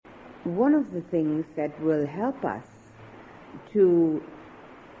one of the things that will help us to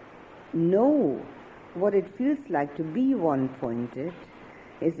know what it feels like to be one-pointed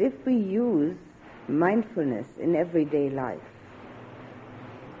is if we use mindfulness in everyday life.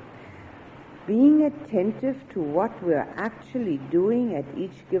 Being attentive to what we're actually doing at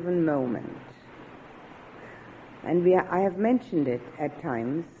each given moment. And I have mentioned it at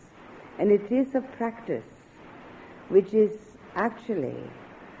times, and it is a practice which is actually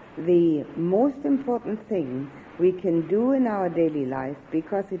the most important thing we can do in our daily life,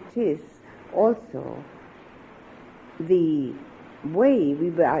 because it is also the way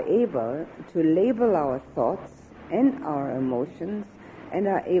we are able to label our thoughts and our emotions and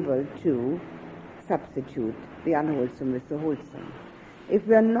are able to substitute the unwholesome with the wholesome. If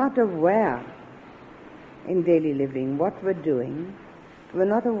we are not aware in daily living what we're doing, if we're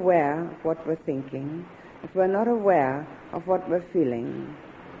not aware of what we're thinking, if we're not aware of what we're feeling,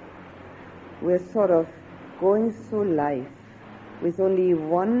 we're sort of going through life with only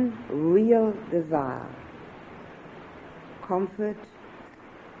one real desire: comfort,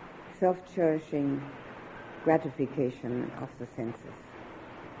 self-cherishing, gratification of the senses.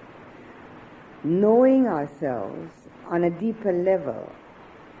 Knowing ourselves on a deeper level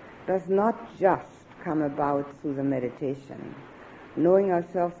does not just come about through the meditation. Knowing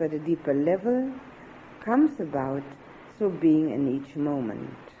ourselves at a deeper level comes about through being in each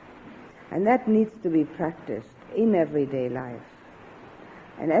moment. And that needs to be practiced in everyday life.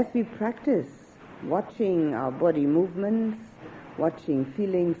 And as we practice watching our body movements, watching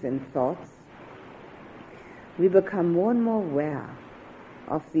feelings and thoughts, we become more and more aware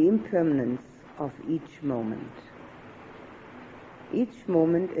of the impermanence of each moment. Each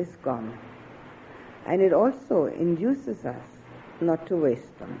moment is gone, and it also induces us not to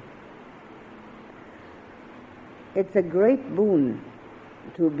waste them. It's a great boon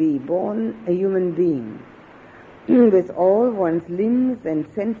to be born a human being with all one's limbs and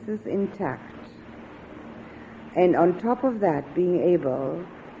senses intact, and on top of that being able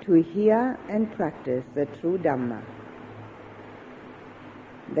to hear and practice the true Dhamma.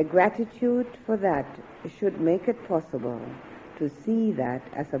 The gratitude for that should make it possible to see that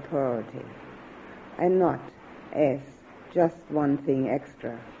as a priority and not as just one thing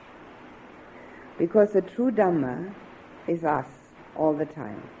extra. Because the true Dhamma is us all the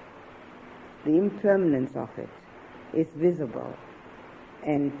time. The impermanence of it is visible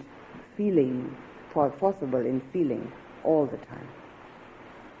and feeling, possible in feeling all the time.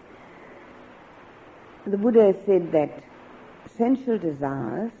 The Buddha said that sensual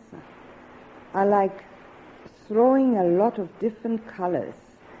desires are like throwing a lot of different colors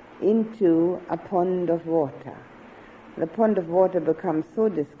into a pond of water. The pond of water becomes so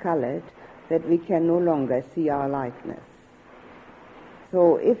discolored that we can no longer see our likeness.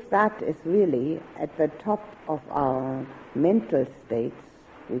 So if that is really at the top of our mental states,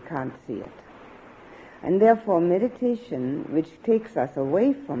 we can't see it. And therefore meditation, which takes us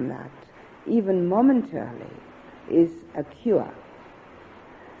away from that, even momentarily, is a cure.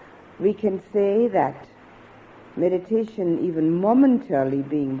 We can say that meditation, even momentarily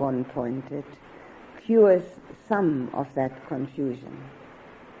being one-pointed, cures some of that confusion.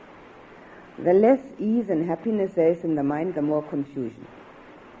 The less ease and happiness there is in the mind, the more confusion.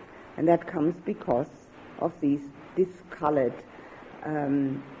 And that comes because of these discolored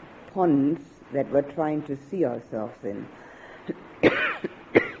ponds that we're trying to see ourselves in.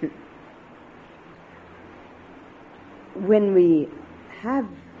 When we have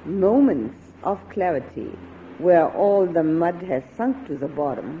moments of clarity where all the mud has sunk to the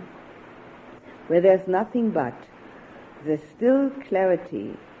bottom, where there's nothing but the still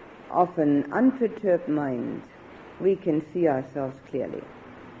clarity of an unperturbed mind, we can see ourselves clearly.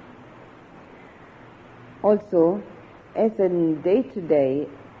 Also, as a day-to-day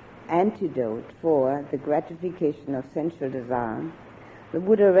antidote for the gratification of sensual desire, the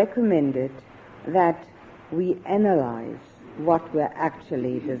Buddha recommended that we analyze what we're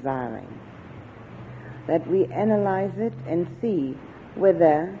actually desiring. That we analyze it and see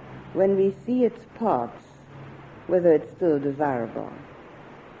whether, when we see its parts, whether it's still desirable.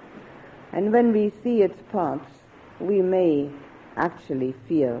 And when we see its parts, we may actually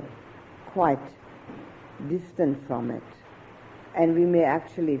feel quite distant from it, and we may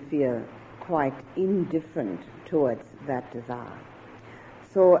actually feel quite indifferent towards that desire.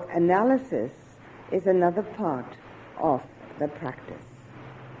 So analysis is another part of the practice.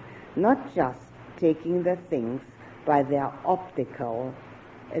 Not just taking the things by their optical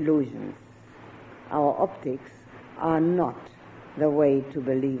illusions. Our optics are not the way to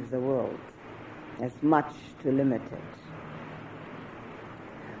believe the world. There's much to limit it.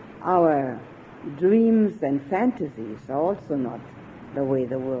 Our dreams and fantasies are also not the way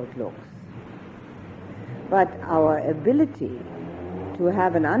the world looks. But our ability to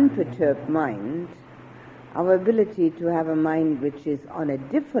have an unperturbed mind, our ability to have a mind which is on a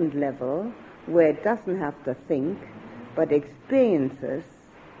different level, where it doesn't have to think, but experiences,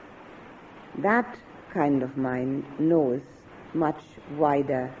 that kind of mind knows much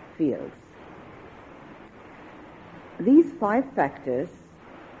wider fields. These 5 factors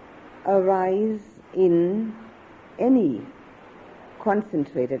arise in any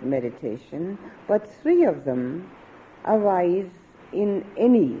concentrated meditation, but 3 of them arise in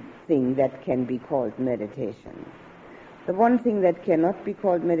anything that can be called meditation. The one thing that cannot be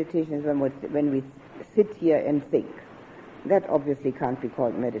called meditation is when we sit here and think. That obviously can't be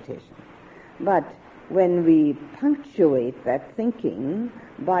called meditation. But when we punctuate that thinking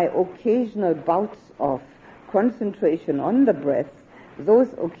by occasional bouts of concentration on the breath,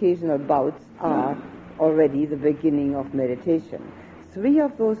 those occasional bouts are already the beginning of meditation. 3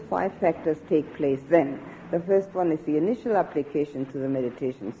 of those 5 factors take place then. The first one is the initial application to the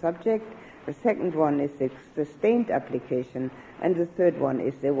meditation subject, the second one is the sustained application, and the third one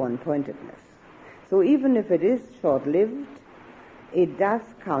is the one-pointedness. So even if it is short-lived, it does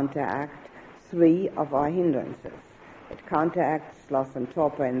counteract 3 of our hindrances. It counteracts sloth and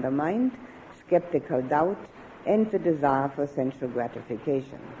torpor in the mind, skeptical doubt, and the desire for sensual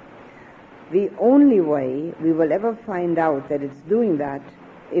gratification. The only way we will ever find out that it's doing that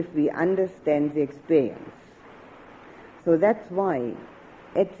if we understand the experience. So that's why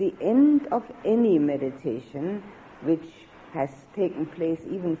at the end of any meditation, which has taken place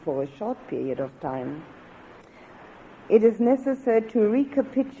even for a short period of time, it is necessary to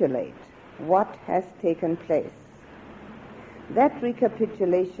recapitulate what has taken place. That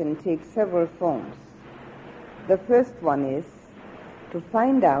recapitulation takes several forms. The first one is to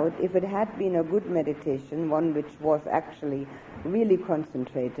find out if it had been a good meditation, one which was actually really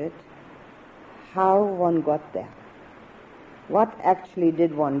concentrated, how one got there. What actually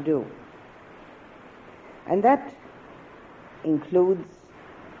did one do? And that includes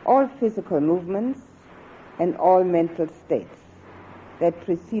all physical movements and all mental states that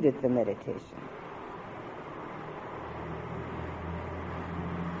preceded the meditation.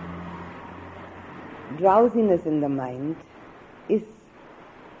 Drowsiness in the mind is,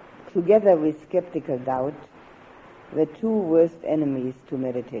 together with skeptical doubt, the 2 worst enemies to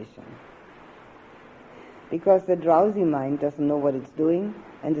meditation. Because the drowsy mind doesn't know what it's doing,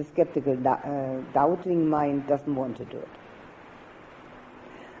 and the skeptical, doubting mind doesn't want to do it.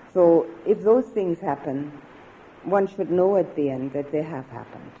 So if those things happen, one should know at the end that they have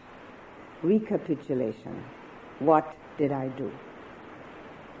happened. Recapitulation. What did I do?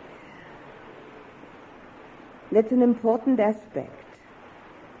 That's an important aspect.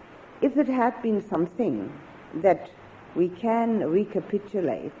 If it had been something that we can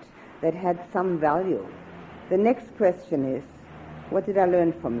recapitulate that had some value, the next question is, what did I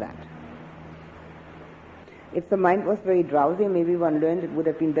learn from that? If the mind was very drowsy, maybe one learned it would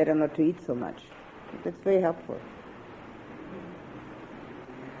have been better not to eat so much. That's very helpful.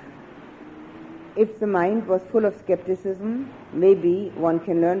 If the mind was full of skepticism, maybe one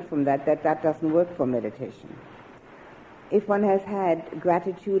can learn from that doesn't work for meditation. If one has had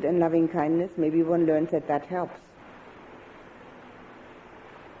gratitude and loving kindness, maybe one learns that helps.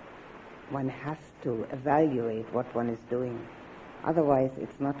 One has to evaluate what one is doing. Otherwise,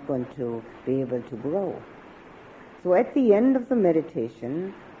 it's not going to be able to grow. So at the end of the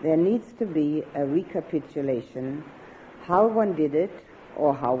meditation, there needs to be a recapitulation, how one did it,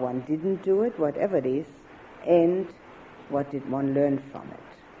 or how one didn't do it, whatever it is, and what did one learn from it.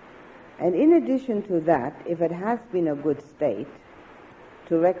 And in addition to that, if it has been a good state,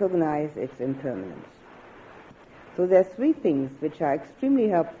 to recognize its impermanence. So there are 3 things which are extremely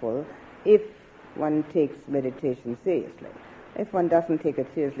helpful if one takes meditation seriously. If one doesn't take it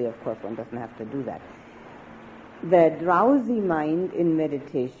seriously, of course, one doesn't have to do that. The drowsy mind in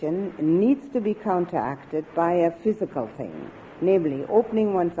meditation needs to be counteracted by a physical thing, namely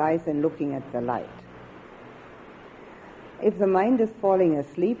opening one's eyes and looking at the light. If the mind is falling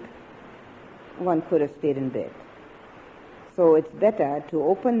asleep, one could have stayed in bed. So it's better to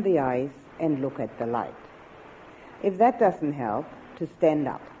open the eyes and look at the light. If that doesn't help, to stand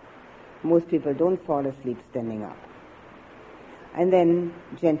up. Most people don't fall asleep standing up. And then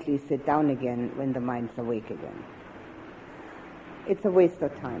gently sit down again when the mind's awake again. It's a waste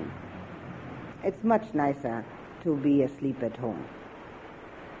of time. It's much nicer to be asleep at home.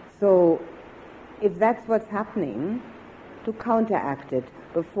 So if that's what's happening, to counteract it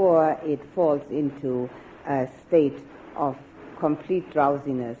before it falls into a state of complete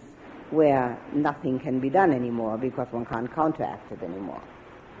drowsiness where nothing can be done anymore because one can't counteract it anymore.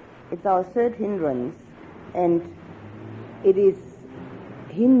 It's our third hindrance, and it is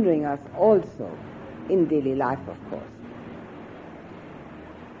hindering us also in daily life, of course.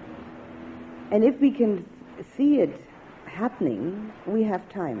 And if we can see it happening, we have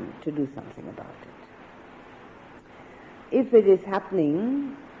time to do something about it. If it is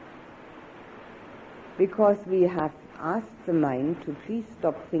happening because we have asked the mind to please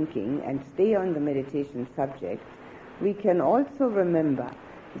stop thinking and stay on the meditation subject, we can also remember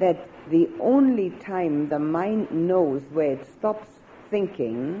that the only time the mind knows where it stops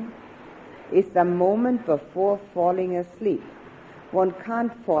thinking is the moment before falling asleep. One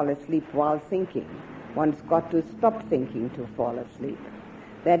can't fall asleep while thinking. One's got to stop thinking to fall asleep.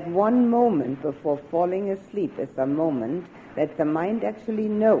 That one moment before falling asleep is the moment that the mind actually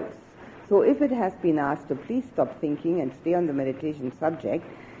knows. So if it has been asked to please stop thinking and stay on the meditation subject,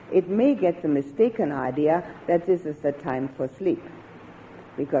 it may get the mistaken idea that this is the time for sleep,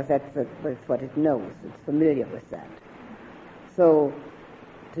 because that's what it knows. It's familiar with that. So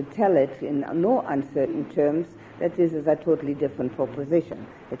to tell it in no uncertain terms that this is a totally different proposition.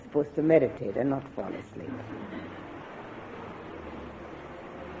 It's supposed to meditate and not fall asleep.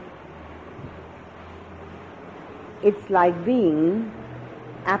 It's like being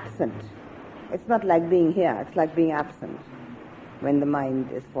absent. It's not like being here. It's like being absent when the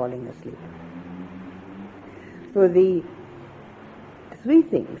mind is falling asleep. So the three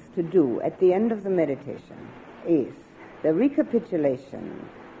things to do at the end of the meditation is the recapitulation,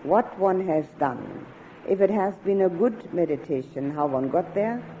 what one has done, if it has been a good meditation, how one got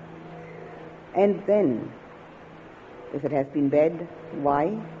there, and then, if it has been bad, why,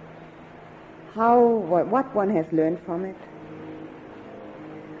 what one has learned from it.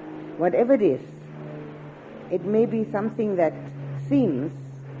 Whatever it is, it may be something that seems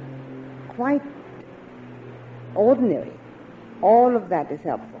quite ordinary. All of that is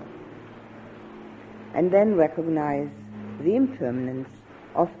helpful. And then recognize the impermanence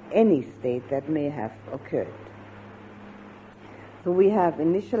of any state that may have occurred. So we have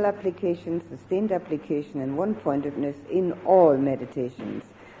initial application, sustained application, and one-pointedness in all meditations.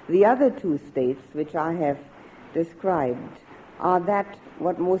 The other two states which I have described are that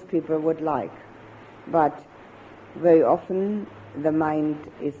what most people would like, but very often the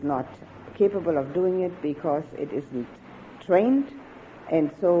mind is not capable of doing it because it isn't trained,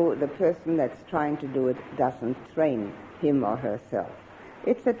 and so the person that's trying to do it doesn't train him or herself.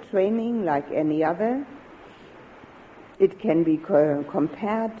 It's a training like any other. It can be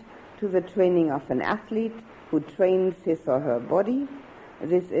compared to the training of an athlete who trains his or her body.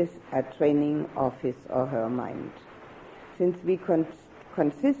 This is a training of his or her mind. Since we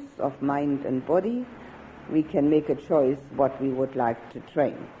consist of mind and body, we can make a choice what we would like to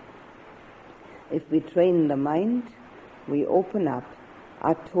train. If we train the mind, we open up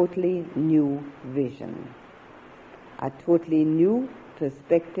a totally new vision, a totally new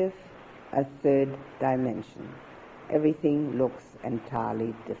perspective, a third dimension. Everything looks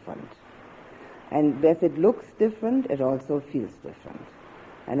entirely different. And as it looks different, it also feels different.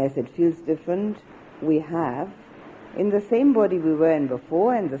 And as it feels different, we have, in the same body we were in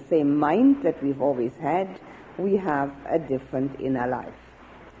before and the same mind that we've always had, we have a different inner life.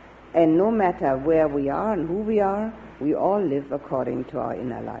 And no matter where we are and who we all live according to our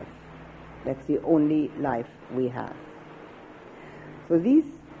inner life. That's the only life we have. So these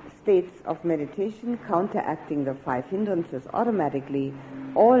states of meditation, counteracting the five hindrances automatically,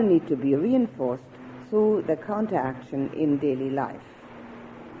 all need to be reinforced through the counteraction in daily life.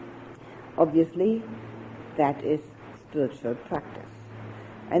 Obviously, that is spiritual practice.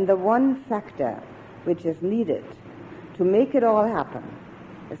 And the one factor which is needed to make it all happen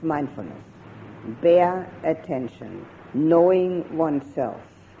is mindfulness. Bare attention, knowing oneself,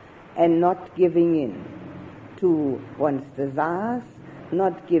 and not giving in to one's desires,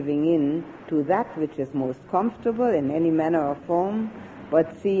 not giving in to that which is most comfortable in any manner or form,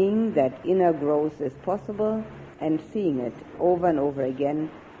 but seeing that inner growth is possible and seeing it over and over again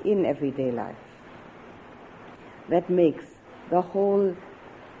in everyday life. That makes the whole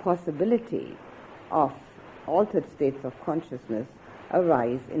possibility of altered states of consciousness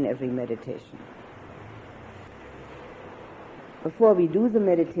arise in every meditation. Before we do the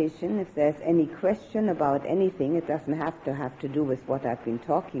meditation, if there's any question about anything, it doesn't have to do with what I've been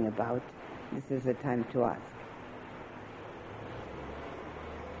talking about. This is the time to ask.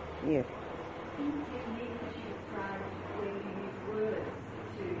 Yes. In the technique that you described where you use words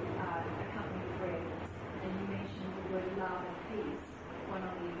to accompany the breath, and you mentioned the word love and peace, one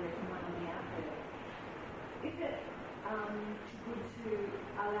on the inward and one on the outward. If it good to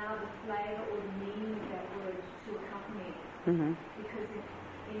allow the flavour or the meaning of that word to accompany it. Mm-hmm. Because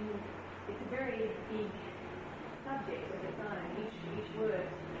it's a very big subject of its own. Each word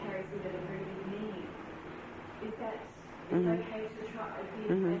carries with it a very big meaning. Is that okay to try to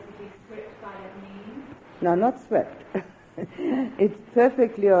be swept by that meaning? No, not swept. It's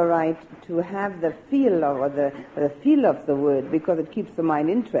perfectly all right to have the feel of the feel of the word because it keeps the mind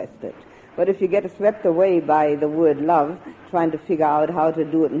interested. But if you get swept away by the word love, trying to figure out how to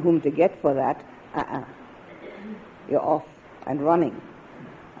do it and whom to get for that, you're off and running.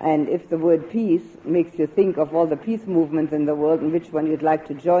 And if the word peace makes you think of all the peace movements in the world and which one you'd like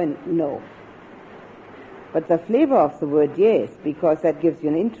to join, no. But the flavor of the word, yes, because that gives you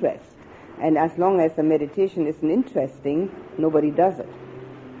an interest. And as long as the meditation isn't interesting, nobody does it.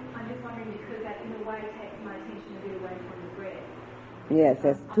 I'm just wondering because that in a way takes my attention a bit away from the breath. Yes,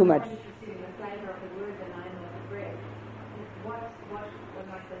 there's too much. I'm more interested in the flavour of the word than I am of the breath. What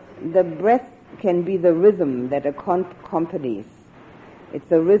am I supposed to do? The breath can be the rhythm that accompanies.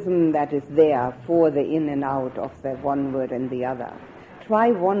 It's a rhythm that is there for the in and out of the one word and the other.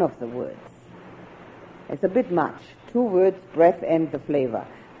 Try one of the words. It's a bit much. 2 words, breath and the flavor.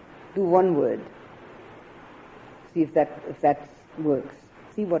 Do 1 word. See if that works.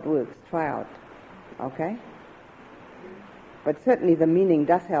 See what works. Try out. Okay? But certainly the meaning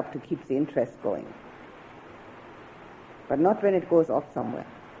does help to keep the interest going. But not when it goes off somewhere.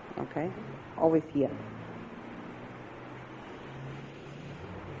 Okay? Always here.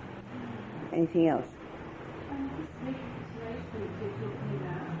 Anything else? This situation you're talking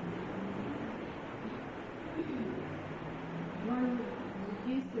about, one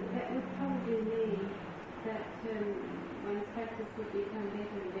use that would probably mean that one's practice would become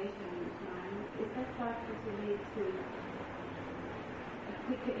better and better in time. Is that likely to lead to a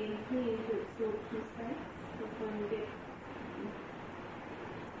quicker entry into absorption state if one gets?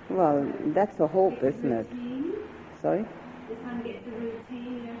 Well, that's a hope, isn't it? Routine? Sorry? If one gets a routine,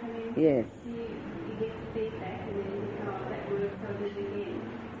 you know what I mean? Yes. You get the feedback and then you go, oh, that works, I'll do it again.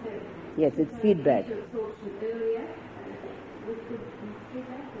 So, Yes, it's feedback. To absorption earlier, we could do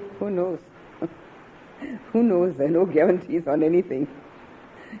that. Who knows? Who knows? There are no guarantees on anything.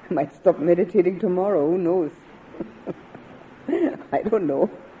 I might stop meditating tomorrow. Who knows? I don't know.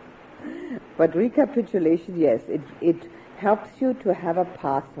 But recapitulation, yes, it helps you to have a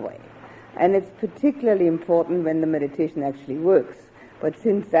pathway. And it's particularly important when the meditation actually works. But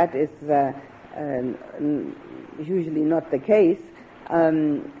since that is usually not the case,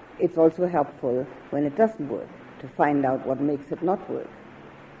 it's also helpful when it doesn't work, to find out what makes it not work.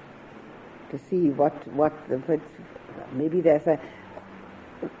 To see maybe there's a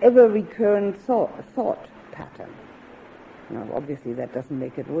ever recurrent thought pattern. Now, obviously that doesn't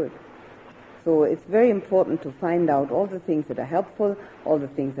make it work. So it's very important to find out all the things that are helpful, all the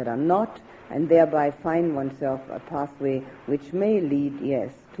things that are not, and thereby find oneself a pathway which may lead,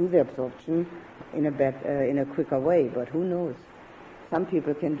 yes, to the absorption in a quicker way. But who knows? Some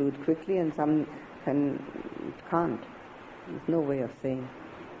people can do it quickly, and some can't. There's no way of saying.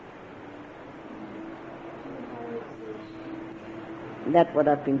 That's what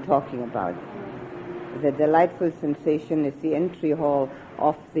I've been talking about. The delightful sensation is the entry hall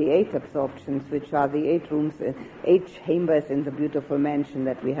of the 8 absorptions, which are the 8 rooms, 8 chambers in the beautiful mansion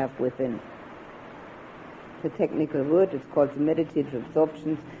that we have within. The technical word is called the meditative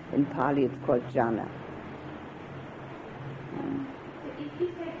absorptions. In Pali, it's called jhana. If you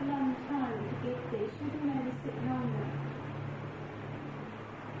take a long time to get there, should you maybe sit longer?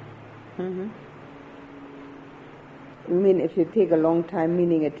 Mm-hmm. You mean if you take a long time,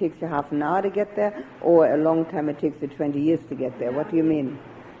 meaning it takes you half an hour to get there, or a long time it takes you 20 years to get there? What do you mean?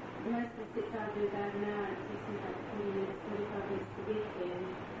 Most of the sits I do about an hour, it takes me about 20 minutes, 45 minutes to get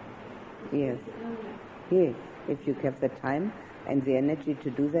there. Yes. Sit longer. Yes. If you have the time and the energy to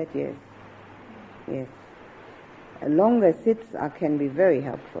do that, yes. Yes. Longer sits can be very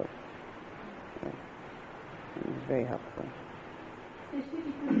helpful. Yes. Very helpful. So should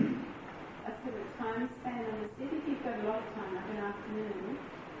you put a sort of time span on the sit? If you've got a lot of time, like an afternoon,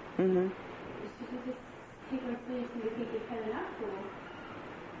 Mm-hmm. should you just keep on sitting till you think you've had enough, or?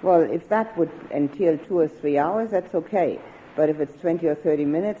 Well, if that would entail 2 or 3 hours, that's okay. But if it's 20 or 30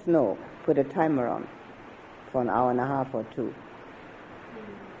 minutes, no. Put a timer on for an hour and a half or 2.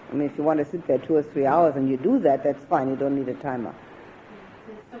 I mean, if you want to sit there 2 or 3 hours and you do that, that's fine. You don't need a timer.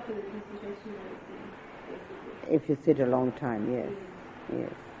 So stop with the concentration rate then, basically. If you sit a long time, yes.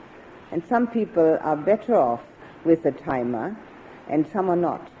 Yes. And some people are better off with a timer and some are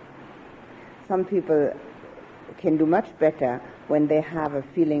not. Some people can do much better when they have a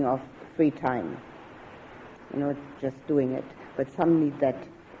feeling of free time. just doing it. But some need that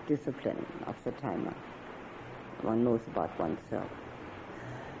discipline of the timer. One knows about oneself.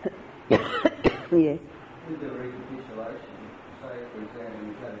 Yes. With the recapitulation, say for example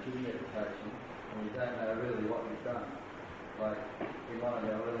you've had a good meditation and you don't know really what you've done. Like in one of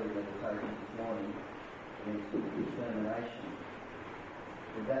our early meditations this morning, against determination.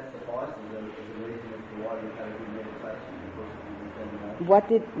 Would that suffice as a reason as to why you've had a good meditation because of your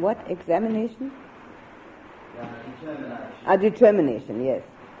determination? What examination? Determination. Determination, yes.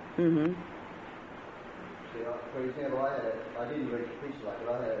 Mm-hmm. See, for example, I didn't recapitulate,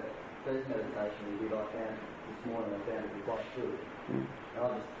 but I had a first meditation we did this morning, I found it quite good. And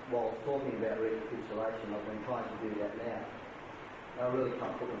while talking about recapitulation, I've been trying to do that now. I really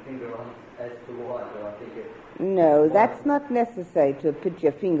can't put my finger on as to why, but I think it... No, that's not necessary to put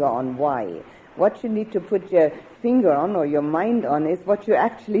your finger on why. What you need to put your finger on or your mind on is what you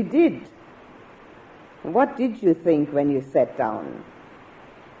actually did. What did you think when you sat down?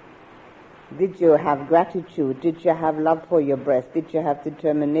 Did you have gratitude? Did you have love for your breath? Did you have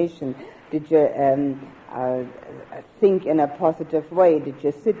determination? Did you think in a positive way? Did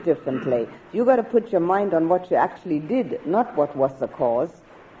you sit differently? You got to put your mind on what you actually did, not what was the cause.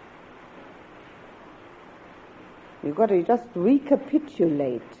 You got to just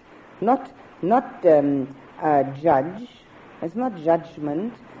recapitulate, not judge. It's not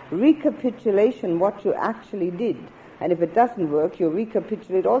judgment. Recapitulation, what you actually did. And if it doesn't work, you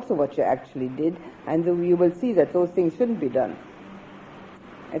recapitulate also what you actually did, and you will see that those things shouldn't be done.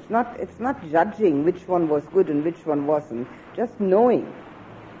 It's not judging which one was good and which one wasn't, just knowing,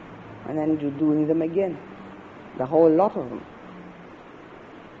 and then doing them again, the whole lot of them,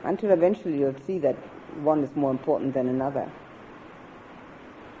 until eventually you'll see that one is more important than another.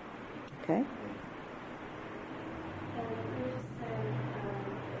 Okay?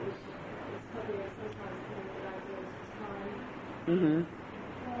 Mm-hmm.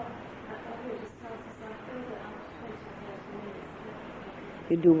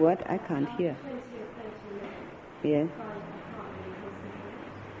 You do what? I can't hear. Yeah.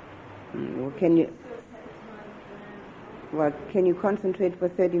 Well, can you concentrate for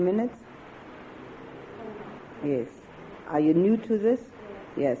 30 minutes? Yes. Are you new to this?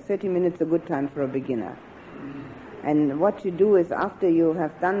 Yes, 30 minutes is a good time for a beginner. And what you do is after you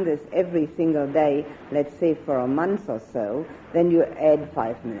have done this every single day, let's say for a month or so, then you add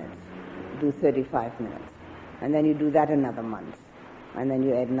 5 minutes. Do 35 minutes. And then you do that another month. And then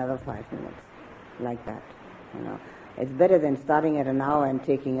you add another 5 minutes. Like that. It's better than starting at an hour and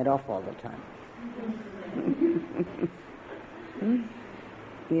taking it off all the time.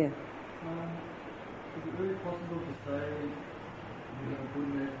 Yeah. Is it really possible to say you have a good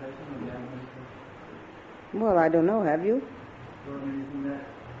meditation or bad meditation? Well, I don't know. Have you? Well, I mean, isn't that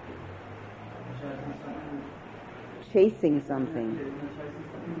chasing something? Chasing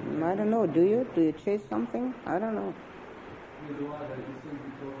something? I don't know. Do you? Do you chase something? I don't know. You seem to be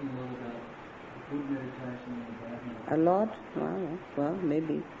talking a lot about good meditation and bad meditation. A lot? Well,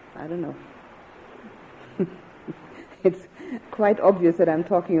 maybe. I don't know. It's quite obvious that I'm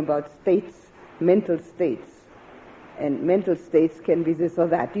talking about states, mental states. And mental states can be this or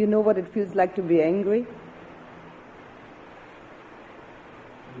that. Do you know what it feels like to be angry?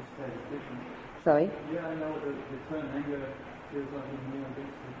 Sorry? Yeah, I know what the term anger feels like in more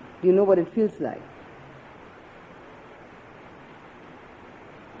depth. Do you know what it feels like?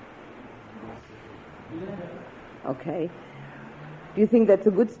 Yeah. Okay. Do you think that's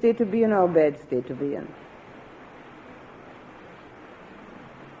a good state to be in or a bad state to be in?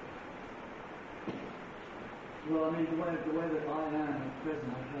 Well, I mean, the way that I am at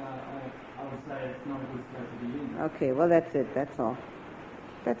present, I would say it's not a good state to be in. Okay, well that's it, that's all.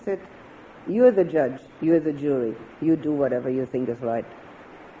 That's it. You're the judge, you're the jury. You do whatever you think is right.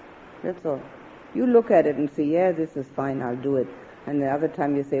 That's all. You look at it and say, yeah, this is fine, I'll do it. And the other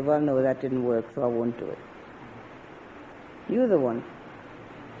time you say, well, no, that didn't work, so I won't do it. You're the one.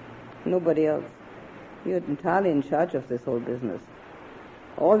 Nobody else. You're entirely in charge of this whole business.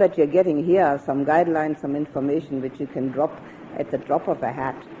 All that you're getting here are some guidelines, some information which you can drop at the drop of a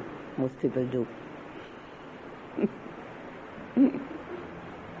hat. Most people do.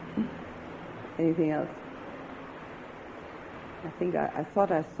 Anything else? I think I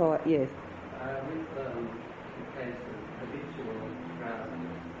thought I saw, yes. With the case of habitual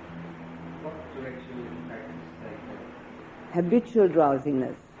drowsiness, what direction would the practice take there? Habitual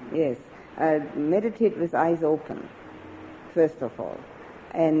drowsiness, yes. Meditate with eyes open, first of all.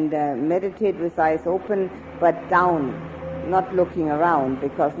 And meditate with eyes open, but down, not looking around,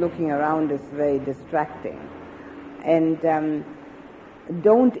 because looking around is very distracting. And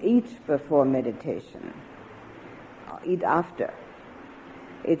don't eat before meditation. eat after.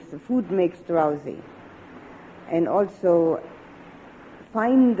 Food makes drowsy. And also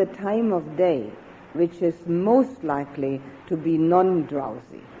find the time of day which is most likely to be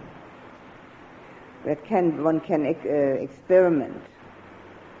non-drowsy. One can experiment.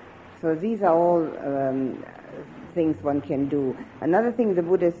 So these are all things one can do. Another thing the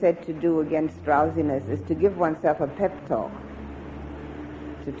Buddha said to do against drowsiness is to give oneself a pep talk.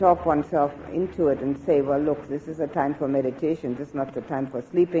 To talk oneself into it and say, well, look, this is a time for meditation. This is not the time for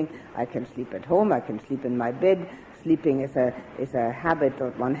sleeping. I can sleep at home. I can sleep in my bed. Sleeping is a habit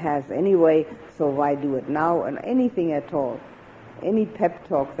that one has anyway, so why do it now? And anything at all. Any pep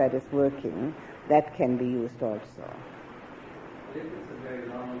talk that is working, that can be used also. If it's a very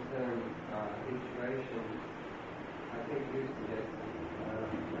long-term iteration, I think you suggested,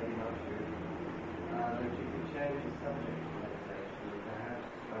 maybe not you, that you could change the subject of meditation and perhaps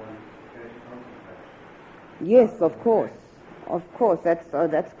go to concentration. Yes, of course. Of course,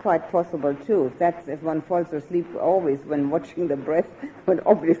 that's quite possible too. If one falls asleep always when watching the breath, one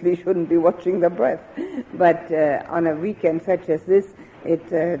obviously shouldn't be watching the breath. But on a weekend such as this, it's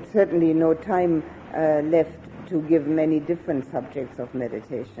certainly no time left to give many different subjects of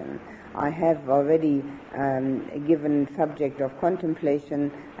meditation. I have already given subject of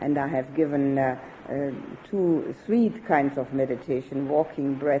contemplation, and I have given 3 kinds of meditation: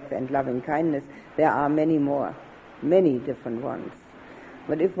 walking, breath, and loving kindness. There are many more, many different ones.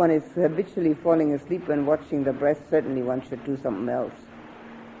 But if one is habitually falling asleep when watching the breath, certainly one should do something else.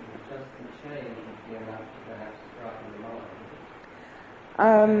 Just the change would be enough to perhaps brighten the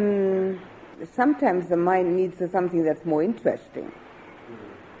mind. Sometimes the mind needs something that's more interesting.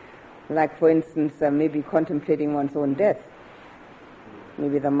 Like, for instance, maybe contemplating one's own death.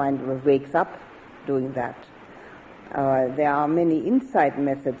 Maybe the mind wakes up doing that. There are many insight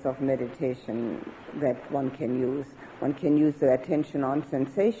methods of meditation that one can use. One can use the attention on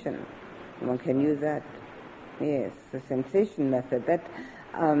sensation. One can use that. Yes, the sensation method. That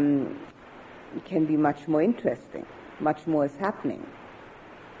can be much more interesting. Much more is happening.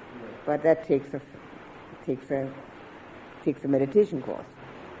 But that takes a meditation course.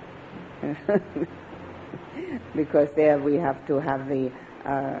 Because there we have to have the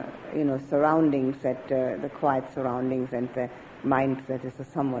surroundings, the quiet surroundings, and the mind that is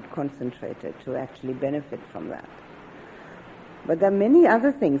somewhat concentrated to actually benefit from that. But there are many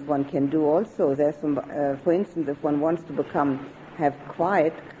other things one can do also. There's some, for instance, if one wants to have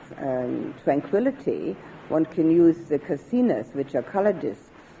quiet, tranquility, one can use the kasinas, which are color discs.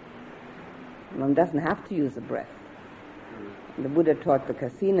 One doesn't have to use the breath. The Buddha taught the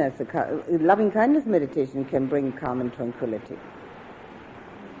kasinas. Loving kindness meditation can bring calm and tranquility.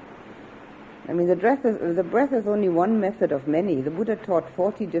 I mean, the breath is only one method of many. The Buddha taught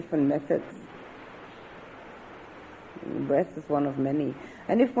 40 different methods. Breath is one of many.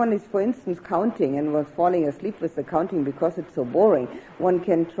 And if one is, for instance, counting and was falling asleep with the counting because it's so boring, one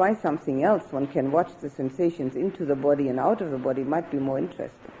can try something else. One can watch the sensations into the body and out of the body. It might be more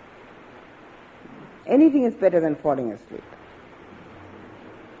interesting. Anything is better than falling asleep.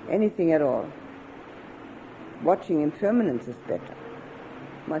 Anything at all. Watching impermanence is better.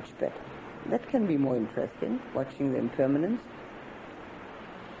 Much better. That can be more interesting, watching the impermanence.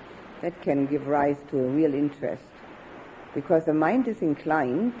 That can give rise to a real interest. Because the mind is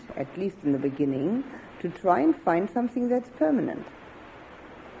inclined, at least in the beginning, to try and find something that's permanent.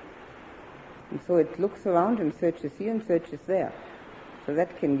 And so it looks around and searches here and searches there. So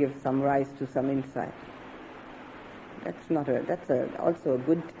that can give some rise to some insight. That's also a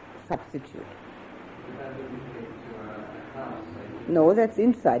good substitute. No, that's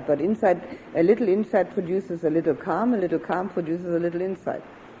insight. But a little insight produces a little calm produces a little insight.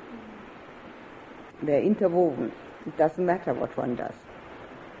 They're interwoven. It doesn't matter what one does.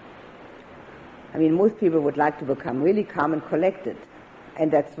 I mean, most people would like to become really calm and collected. And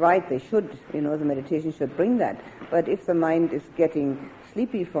that's right, they should. The meditation should bring that. But if the mind is getting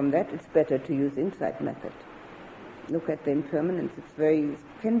sleepy from that, it's better to use insight method. Look at the impermanence.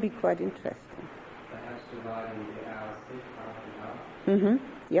 Can be quite interesting. Perhaps dividing the hours, half and half.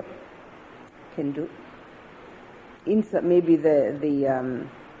 Yep. Can do. Maybe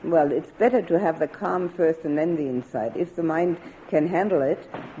it's better to have the calm first and then the insight. If the mind can handle it,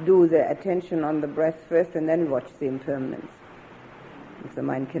 do the attention on the breath first and then watch the impermanence. If the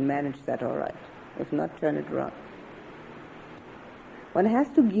mind can manage that, all right. If not, turn it around. One has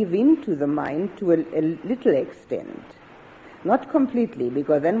to give in to the mind to a little extent. Not completely,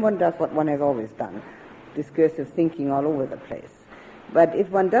 because then one does what one has always done. Discursive thinking all over the place. But if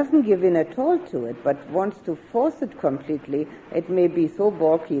one doesn't give in at all to it, but wants to force it completely, it may be so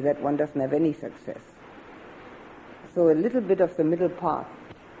bulky that one doesn't have any success. So a little bit of the middle path.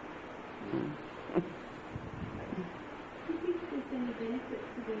 Do you think there's any benefit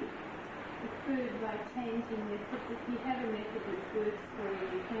to be accrued by changing methods? If you have a method that works for you,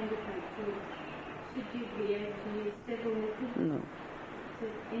 you can different foods, should you be able to use several methods? No. So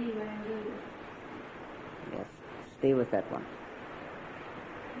anyway, I'm doing it. Yes, stay with that one.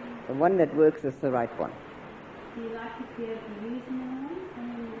 The one that works is the right one. Do you like to be able to use more?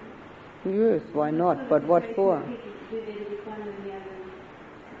 Yes, why not? But what for?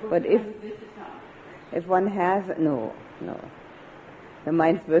 But if one has, no. The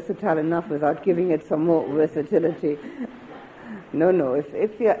mind's versatile enough without giving it some more versatility. No.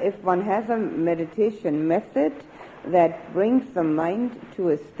 If one has a meditation method that brings the mind to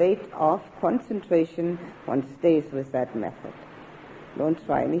a state of concentration, one stays with that method. Don't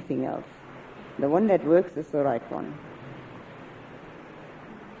try anything else. The one that works is the right one.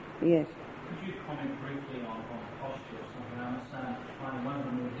 Yes. Could you comment briefly on posture or something? I understand one of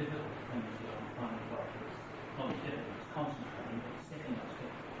the more difficult things that I'm finding about this, not difficult, it's concentrating, but setting up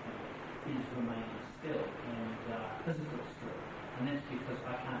is remaining still and physical still. And that's because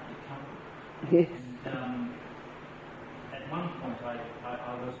I can't get comfortable. Yes. And at one point I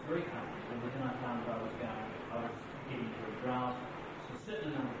was very comfortable, but then I found that I was getting very drowsy. So a certain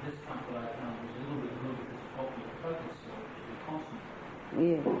amount of discomfort I found was a little bit good because it helped me to focus or to be concentrated.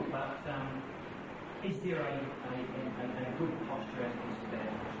 Yes. But is there a good posture as against a bad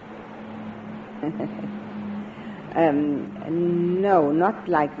posture? No, not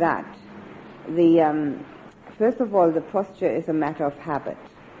like that. First of all, the posture is a matter of habit.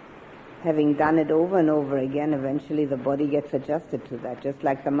 Having done it over and over again, eventually the body gets adjusted to that, just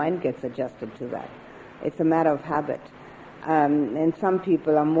like the mind gets adjusted to that. It's a matter of habit. And some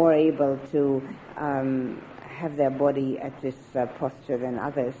people are more able to have their body at this posture than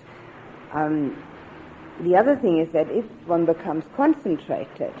others. The other thing is that if one becomes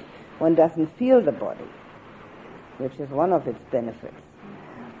concentrated, one doesn't feel the body, which is one of its benefits,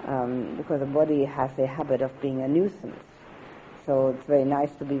 because the body has a habit of being a nuisance. So it's very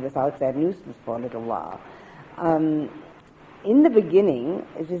nice to be without that nuisance for a little while. In the beginning,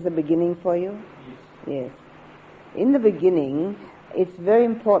 is this the beginning for you? Yes. In the beginning, it's very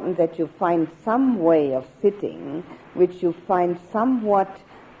important that you find some way of sitting which you find somewhat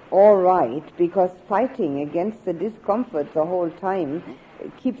all right, because fighting against the discomfort the whole time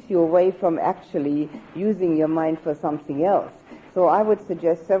keeps you away from actually using your mind for something else. So I would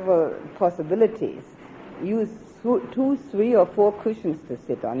suggest several possibilities. Use 2, 3, or 4 cushions to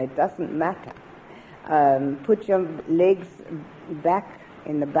sit on. It doesn't matter. Put your legs back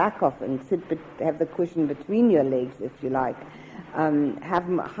in the back of and have the cushion between your legs if you like. Have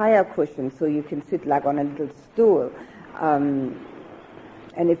higher cushions so you can sit like on a little stool.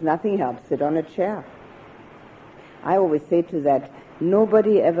 And if nothing helps, sit on a chair. I always say to that,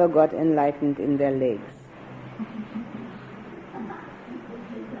 nobody ever got enlightened in their legs.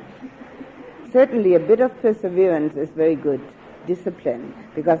 Certainly a bit of perseverance is very good, discipline,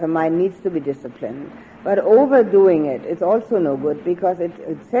 because the mind needs to be disciplined. But overdoing it is also no good, because it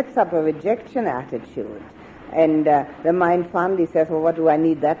sets up a rejection attitude. And the mind finally says, well, what do I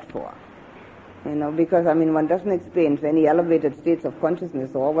need that for? Because, one doesn't experience any elevated states of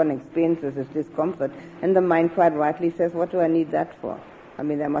consciousness. All one experiences is discomfort. And the mind quite rightly says, what do I need that for?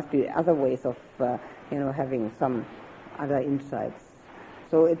 There must be other ways of, having some other insights.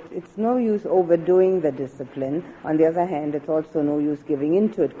 So it's no use overdoing the discipline. On the other hand, it's also no use giving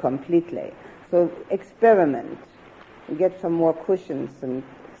into it completely. So experiment. Get some more cushions and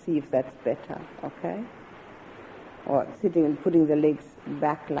see if that's better, okay? Or sitting and putting the legs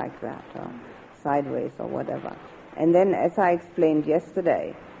back like that, or sideways or whatever. And then, as I explained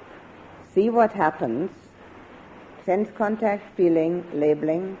yesterday, see what happens. Sense contact, feeling,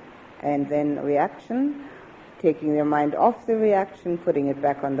 labeling, and then reaction. Taking your mind off the reaction, putting it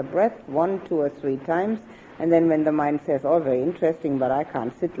back on the breath 1, 2, or 3 times, and then when the mind says, oh, very interesting, but I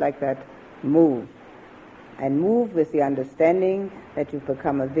can't sit like that, move. And move with the understanding that you've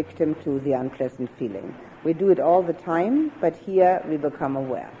become a victim to the unpleasant feeling. We do it all the time, but here we become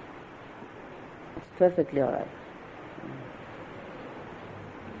aware. It's perfectly all right.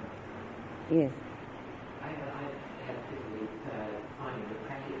 Yes. I have difficulty finding the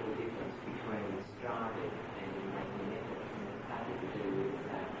practical difference between striving and making an effort. And it's partly to do with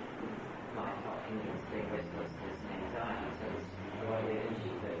life hot hindrance, being restlessness and anxiety. So it's a lot of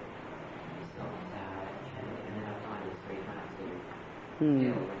energy that is not channeling. And then I find it's very hard to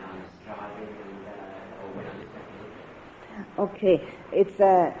tell when I'm striving or when I'm just making an effort. Okay,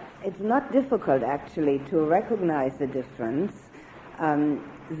 it's not difficult actually to recognize the difference.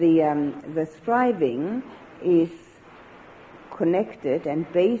 The striving is connected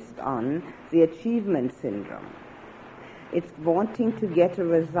and based on the achievement syndrome. It's wanting to get a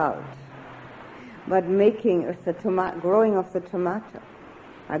result, but making growing of the tomato.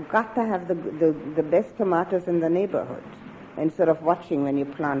 I've got to have the best tomatoes in the neighborhood instead of watching when you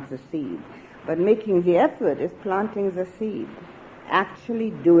plant the seed. But making the effort is planting the seed, actually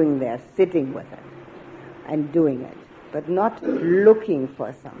doing there, sitting with it and doing it, but not looking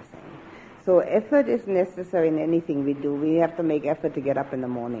for something. So effort is necessary in anything we do. We have to make effort to get up in the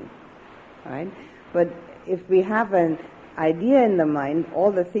morning, right? But if we have an idea in the mind,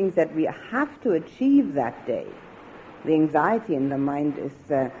 all the things that we have to achieve that day, the anxiety in the mind is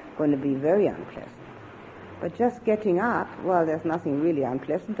going to be very unpleasant. But just getting up, well, there's nothing really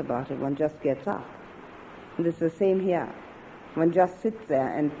unpleasant about it. One just gets up. And it's the same here. One just sits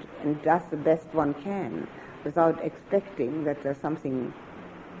there and does the best one can without expecting that there's something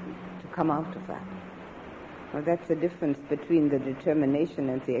to come out of that. Well, that's the difference between the determination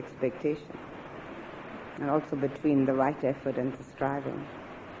and the expectation, and also between the right effort and the striving.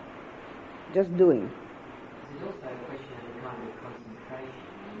 Just doing. There's also a question of the kind of concentration.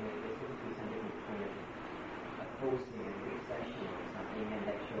 There seems to be some difference between a forcing and fixation on something and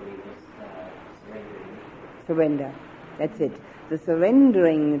actually just surrendering. Surrender. That's it. The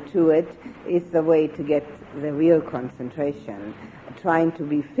surrendering to it is the way to get the real concentration. Trying to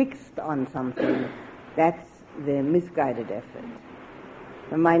be fixed on something, that's the misguided effort.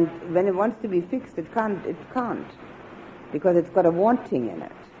 The mind, when it wants to be fixed, it can't, because it's got a wanting in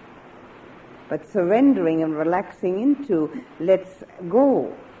it. But surrendering and relaxing into let's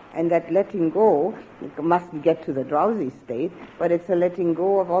go, and that letting go mustn't get to the drowsy state, but it's a letting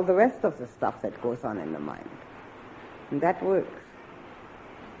go of all the rest of the stuff that goes on in the mind. And that works.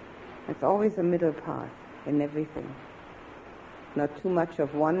 It's always a middle path in everything. Not too much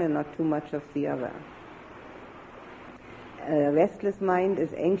of one and not too much of the other. A restless mind,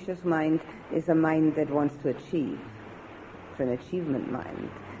 is anxious mind, is a mind that wants to achieve. It's an achievement mind.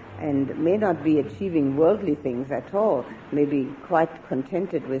 And may not be achieving worldly things at all, may be quite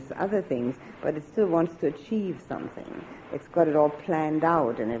contented with other things, but it still wants to achieve something. It's got it all planned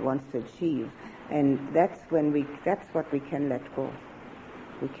out and it wants to achieve. And that's what we can let go.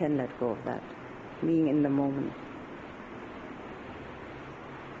 We can let go of that, being in the moment.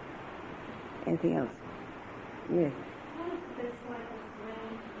 Anything else? Yes.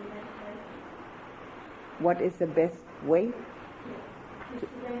 What is the best way?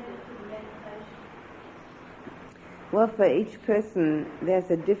 Well, for each person, there's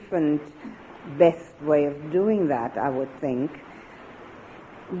a different best way of doing that, I would think.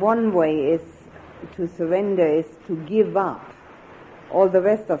 One way is to surrender, is to give up all the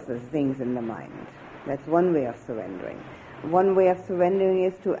rest of the things in the mind. That's one way of surrendering. One way of surrendering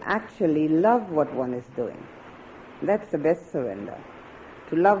is to actually love what one is doing. That's the best surrender.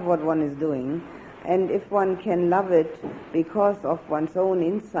 To love what one is doing. And if one can love it because of one's own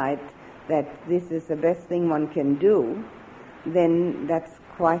insight that this is the best thing one can do, then that's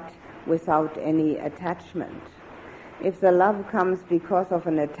quite without any attachment. If the love comes because of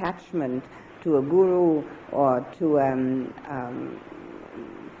an attachment to a guru or to an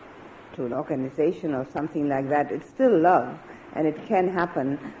organization or something like that, it's still love, and it can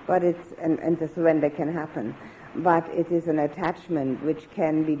happen, but and the surrender can happen. But it is an attachment which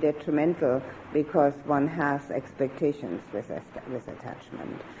can be detrimental because one has expectations with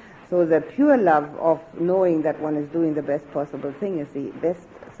attachment. So the pure love of knowing that one is doing the best possible thing is the best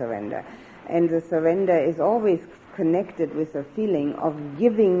surrender. And the surrender is always connected with a feeling of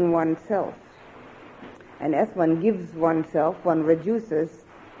giving oneself. And as one gives oneself, one reduces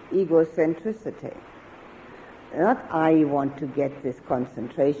egocentricity. Not I want to get this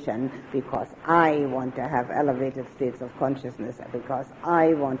concentration because I want to have elevated states of consciousness, because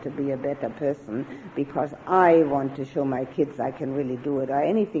I want to be a better person, because I want to show my kids I can really do it, or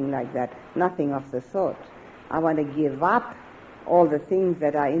anything like that. Nothing of the sort. I want to give up all the things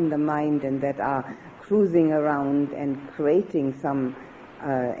that are in the mind and that are cruising around and creating some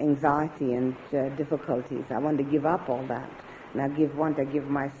anxiety and difficulties. I want to give up all that, and I want to give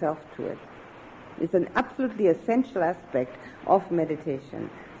myself to it. It's an absolutely essential aspect of meditation,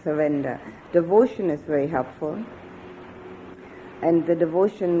 surrender. Devotion is very helpful, and the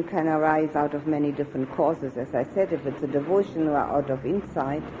devotion can arise out of many different causes. As I said, if it's a devotion out of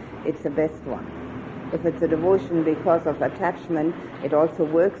insight, it's the best one. If it's a devotion because of attachment, it also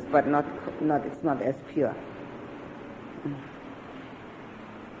works, but it's not as pure.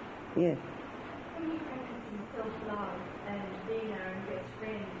 Yes. When you practice self-love and being our own best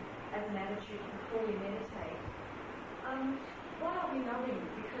friend as an attitude before we meditate, what are we knowing?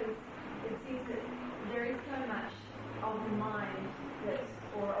 Because it seems that there is so much of the mind that,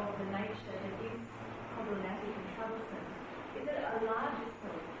 or of the nature that is problematic and troublesome? Is it a larger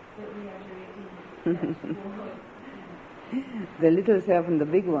self that we are directing towards? The little self and the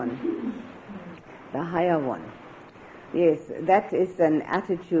big one, the higher one. Yes, that is an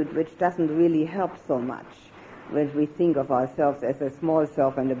attitude which doesn't really help so much when we think of ourselves as a small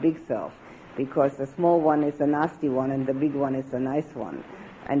self and a big self, because the small one is a nasty one and the big one is a nice one.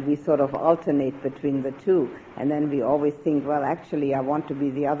 And we sort of alternate between the two, and then we always think, well, actually I want to be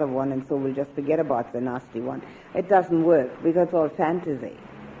the other one, and so we'll just forget about the nasty one. It doesn't work, because it's all fantasy.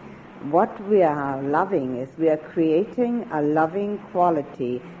 What we are loving is we are creating a loving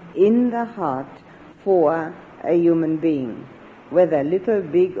quality in the heart for a human being, whether little,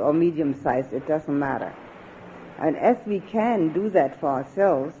 big or medium-sized, it doesn't matter. And as we can do that for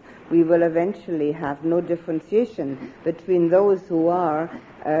ourselves, we will eventually have no differentiation between those who are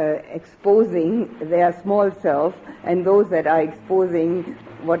exposing their small self and those that are exposing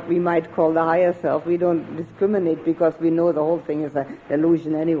what we might call the higher self. We don't discriminate because we know the whole thing is an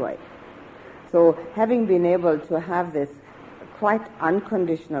illusion anyway. So having been able to have this quite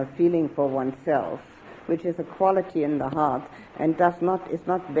unconditional feeling for oneself, which is a quality in the heart and is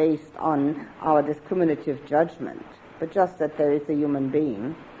not based on our discriminative judgment, but just that there is a human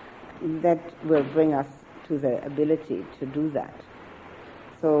being, that will bring us to the ability to do that.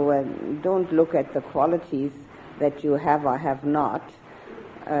 So don't look at the qualities that you have or have not.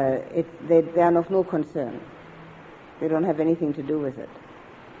 They are of no concern. They don't have anything to do with it.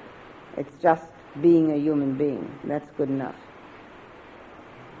 It's just being a human being. That's good enough.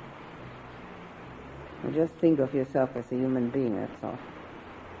 You just think of yourself as a human being, that's all.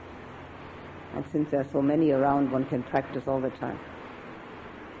 And since there are so many around, one can practice all the time.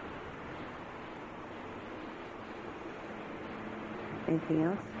 Anything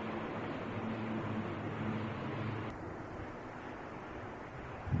else?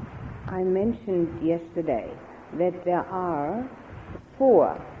 I mentioned yesterday that there are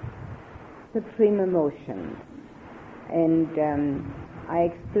 4 supreme emotions, and I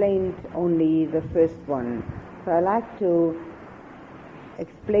explained only the first one. So I'd like to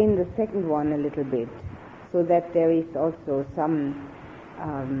explain the second one a little bit, so that there is also some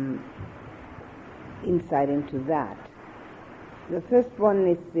insight into that. The first one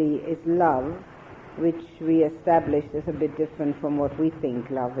is love, which we established is a bit different from what we think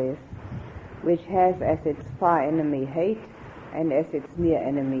love is, which has as its far enemy hate and as its near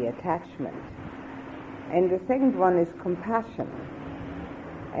enemy attachment. And the second one is compassion.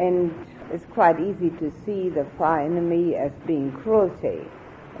 And it's quite easy to see the far enemy as being cruelty,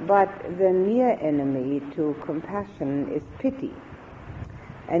 but the near enemy to compassion is pity.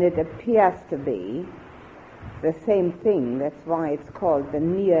 And it appears to be the same thing. That's why it's called the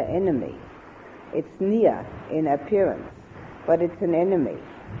near enemy. It's near in appearance, but it's an enemy.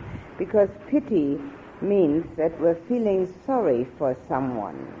 Because pity means that we're feeling sorry for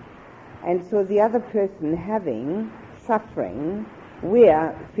someone. And so the other person having suffering, we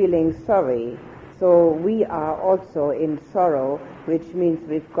are feeling sorry. So we are also in sorrow, which means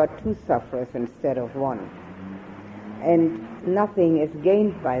we've got 2 sufferers instead of 1. And nothing is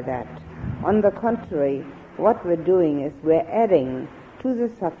gained by that. On the contrary, what we're doing is we're adding to the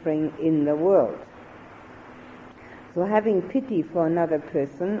suffering in the world. So having pity for another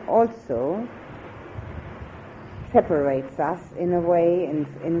person also separates us in a way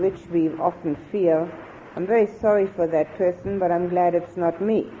in which we often feel, I'm very sorry for that person, but I'm glad it's not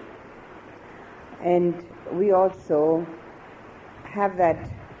me. And we also have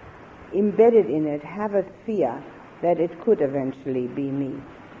that embedded in it, have a fear that it could eventually be me.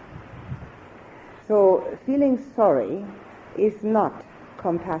 So feeling sorry is not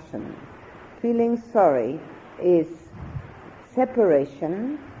compassion. Feeling sorry is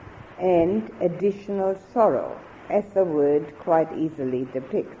separation and additional sorrow, as the word quite easily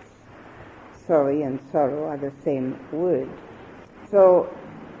depicts. Sorry and sorrow are the same word. So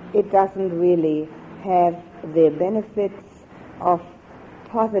it doesn't really have the benefits of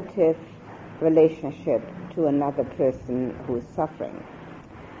positive relationship to another person who is suffering.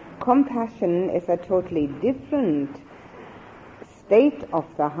 Compassion is a totally different state of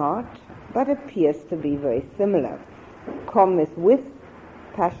the heart, but appears to be very similar. Com is with,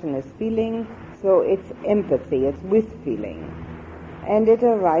 passion is feeling, so it's empathy, it's with feeling. And it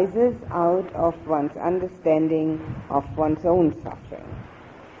arises out of one's understanding of one's own suffering.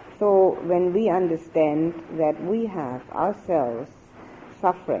 So when we understand that we have ourselves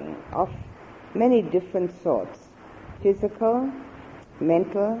suffering of many different sorts, physical,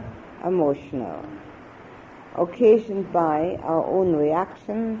 mental, emotional, occasioned by our own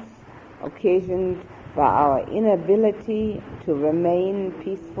reactions, occasioned by our inability to remain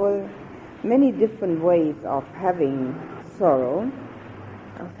peaceful, many different ways of having sorrow,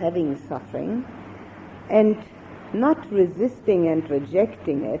 of having suffering, and not resisting and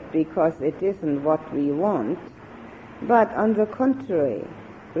rejecting it because it isn't what we want, but on the contrary,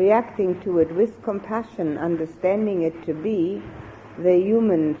 reacting to it with compassion, understanding it to be the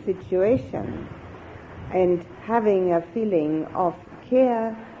human situation, and having a feeling of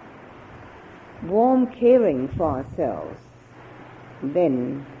care, warm caring for ourselves,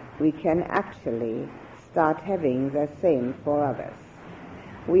 then we can actually start having the same for others.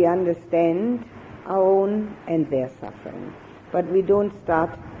 We understand our own and their suffering, but we don't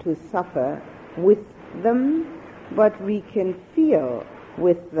start to suffer with them, but we can feel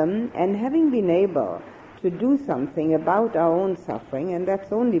with them, and having been able to do something about our own suffering, and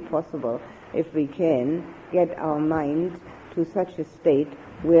that's only possible if we can get our mind to such a state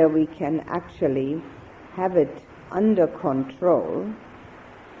where we can actually have it under control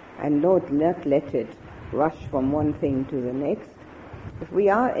and not let it rush from one thing to the next. If we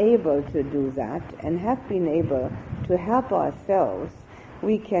are able to do that and have been able to help ourselves,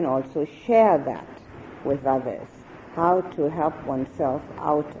 we can also share that with others, how to help oneself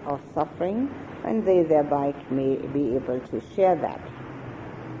out of suffering, and they thereby may be able to share that.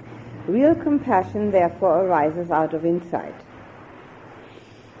 Real compassion, therefore, arises out of insight.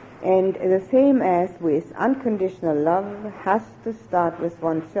 And the same as with unconditional love, has to start with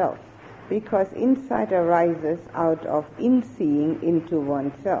oneself, because insight arises out of in-seeing into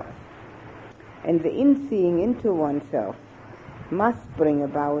oneself. And the in-seeing into oneself must bring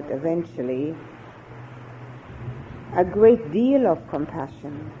about eventually a great deal of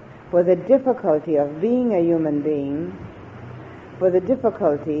compassion for the difficulty of being a human being, for the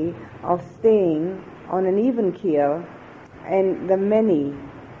difficulty of staying on an even keel, and the many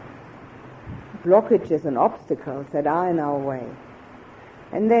blockages and obstacles that are in our way.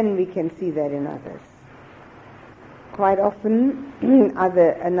 And then we can see that in others. Quite often,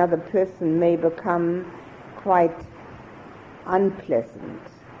 another person may become quite unpleasant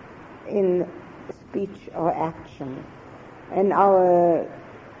in speech or action, and our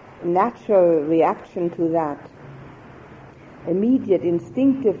natural reaction to that, immediate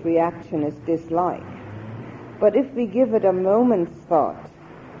instinctive reaction, is dislike. But if we give it a moment's thought,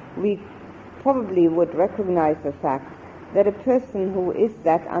 we probably would recognize the fact that a person who is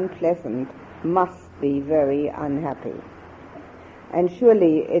that unpleasant must be very unhappy. And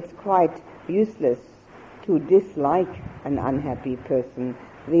surely it's quite useless to dislike an unhappy person.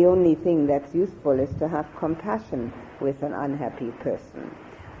 The only thing that's useful is to have compassion with an unhappy person.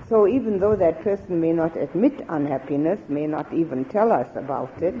 So even though that person may not admit unhappiness, may not even tell us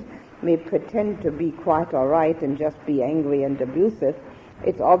about it, may pretend to be quite all right and just be angry and abusive,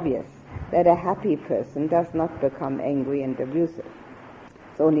 it's obvious that a happy person does not become angry and abusive.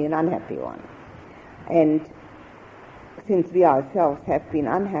 It's only an unhappy one. And since we ourselves have been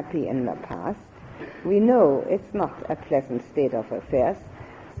unhappy in the past, we know it's not a pleasant state of affairs,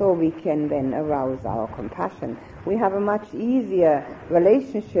 so we can then arouse our compassion. We have a much easier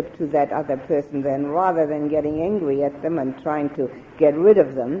relationship to that other person then, rather than getting angry at them and trying to get rid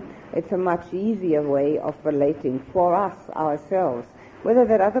of them. It's a much easier way of relating for us, ourselves. Whether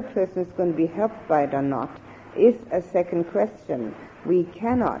that other person is going to be helped by it or not is a second question. We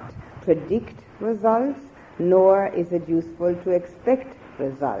cannot predict results, nor is it useful to expect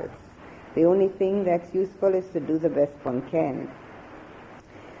results. The only thing that's useful is to do the best one can.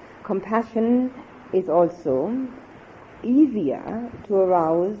 Compassion is also easier to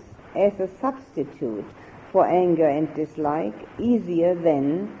arouse as a substitute for anger and dislike, easier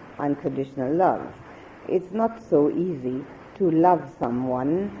than unconditional love. It's not so easy to love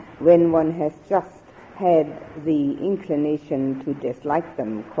someone when one has just had the inclination to dislike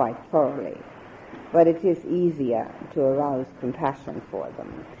them quite thoroughly. But it is easier to arouse compassion for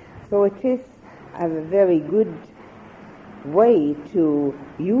them. So it is a very good way to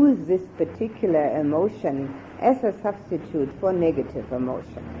use this particular emotion as a substitute for negative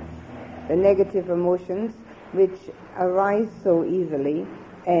emotions. The negative emotions which arise so easily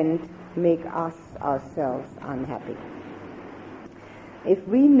and make us ourselves unhappy. If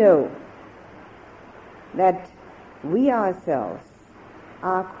we know that we ourselves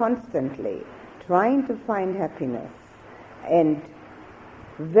are constantly trying to find happiness and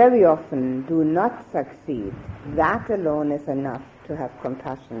very often do not succeed, that alone is enough to have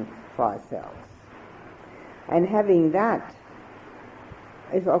compassion for ourselves. And having that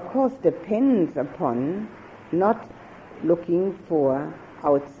is, of course, depends upon not looking for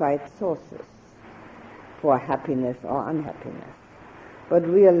outside sources for happiness or unhappiness. but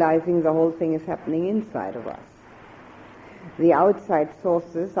realizing the whole thing is happening inside of us. The outside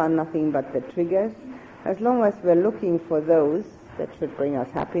sources are nothing but the triggers. As long as we're looking for those that should bring us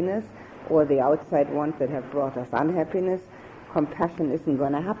happiness, or the outside ones that have brought us unhappiness, compassion isn't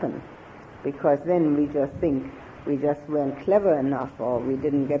going to happen. Because then we just think we just weren't clever enough, or we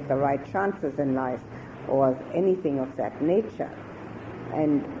didn't get the right chances in life, or anything of that nature.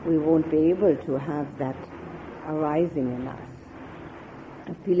 And we won't be able to have that arising in us.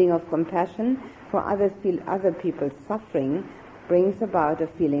 A feeling of compassion for other people's suffering brings about a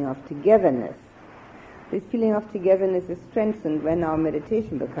feeling of togetherness. This feeling of togetherness is strengthened when our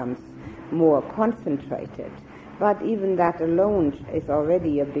meditation becomes more concentrated. But even that alone is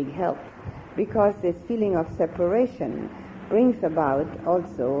already a big help, because this feeling of separation brings about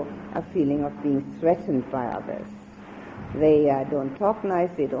also a feeling of being threatened by others. They don't talk nice,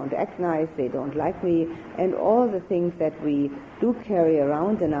 they don't act nice, they don't like me, and all the things that we do carry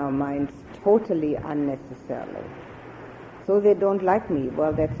around in our minds totally unnecessarily. So they don't like me.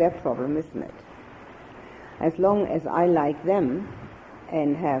 Well, that's their problem, isn't it? As long as I like them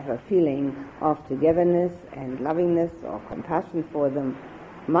and have a feeling of togetherness and lovingness or compassion for them,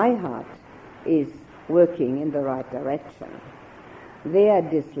 my heart is working in the right direction. Their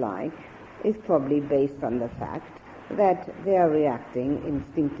dislike is probably based on the fact that they are reacting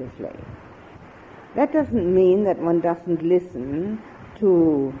instinctively. That doesn't mean that one doesn't listen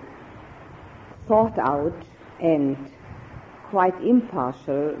to thought out and quite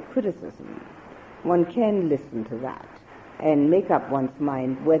impartial criticism. One can listen to that and make up one's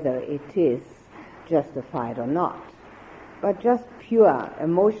mind whether it is justified or not. But just pure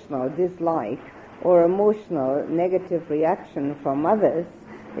emotional dislike or emotional negative reaction from others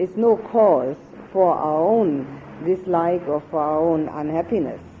is no cause for our own dislike or for our own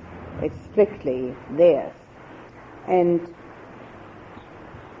unhappiness. It's strictly theirs. And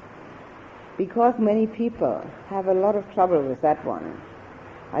because many people have a lot of trouble with that one,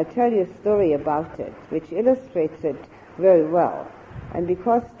 I'll tell you a story about it which illustrates it very well. And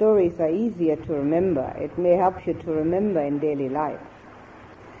because stories are easier to remember, it may help you to remember in daily life.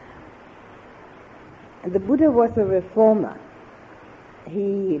 The Buddha was a reformer.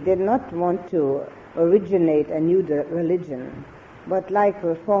 He did not want to originate a new religion, but like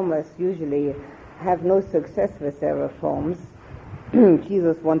reformers usually have no success with their reforms.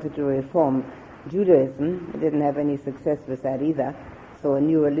 Jesus wanted to reform Judaism. He didn't have any success with that either, so a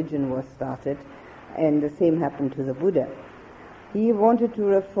new religion was started, and the same happened to the Buddha. He wanted to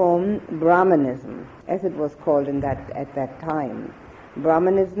reform Brahmanism, as it was called at that time.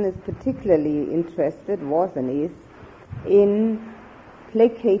 Brahmanism is particularly interested, was and is, in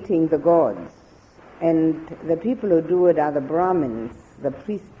placating the gods. And the people who do it are the Brahmins, the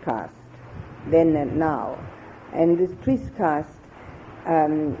priest caste, then and now. And this priest caste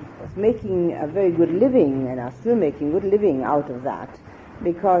was making a very good living, and are still making good living out of that,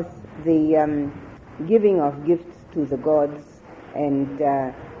 because the giving of gifts to the gods and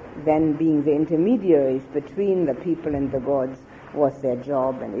then being the intermediaries between the people and the gods was their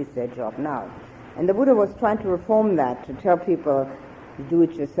job and is their job now. And the Buddha was trying to reform that, to tell people, do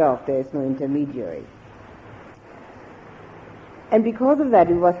it yourself, there is no intermediary. And because of that,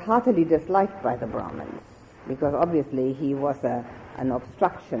 he was heartily disliked by the Brahmins, because obviously he was an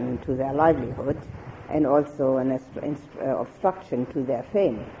obstruction to their livelihood and also an obstruction to their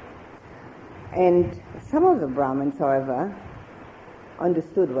fame. And some of the Brahmins, however,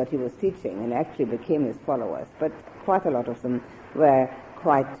 understood what he was teaching and actually became his followers, but quite a lot of them were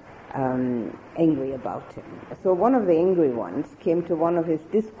quite angry about him. So one of the angry ones came to one of his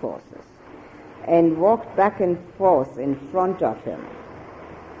discourses and walked back and forth in front of him.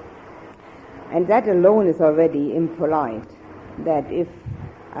 And that alone is already impolite, that if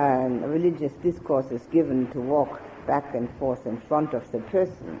a religious discourse is given to walk back and forth in front of the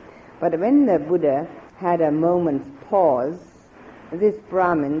person. But when the Buddha had a moment's pause, this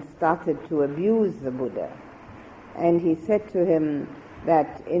Brahmin started to abuse the Buddha. And he said to him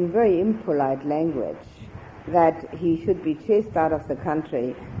that in very impolite language, that he should be chased out of the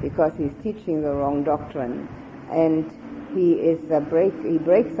country because he's teaching the wrong doctrine, and he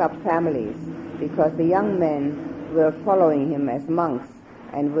breaks up families because the young men were following him as monks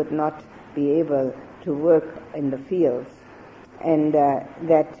and would not be able to work in the fields, and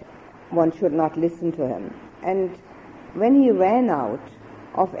that one should not listen to him. And when he ran out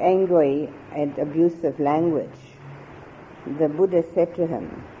of angry and abusive language, the Buddha said to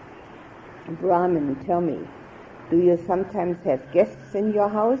him, Brahmin, tell me, do you sometimes have guests in your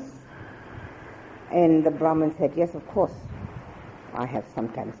house? And the Brahmin said, yes, of course, I have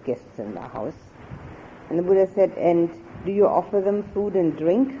sometimes guests in my house. And the Buddha said, and do you offer them food and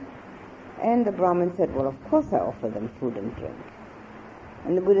drink? And the Brahmin said, well, of course I offer them food and drink.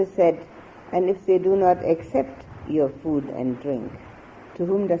 And the Buddha said, and if they do not accept your food and drink, to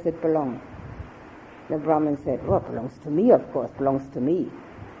whom does it belong? The Brahmin said, well, it belongs to me, of course, belongs to me.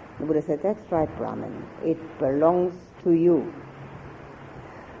 The Buddha said, that's right, Brahmin, it belongs to you.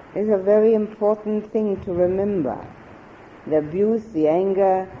 It's a very important thing to remember. The abuse, the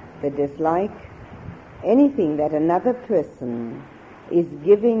anger, the dislike, anything that another person is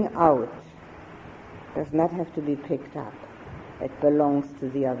giving out does not have to be picked up. It belongs to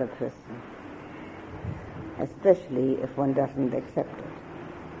the other person, especially if one doesn't accept it.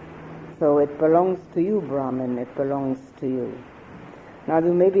 So it belongs to you, Brahmin, it belongs to you. Now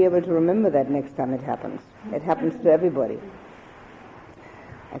you may be able to remember that next time it happens. It happens to everybody,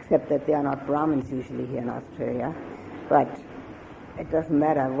 except that they are not Brahmins usually here in Australia. But it doesn't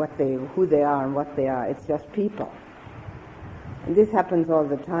matter who they are and what they are, it's just people. And this happens all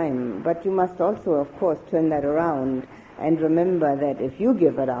the time, but you must also, of course, turn that around and remember that if you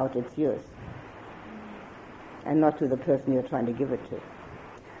give it out, it's yours, and not to the person you're trying to give it to.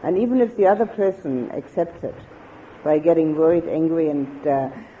 And even if the other person accepts it by getting worried, angry, and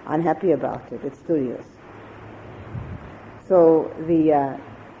unhappy about it, it's still yours. So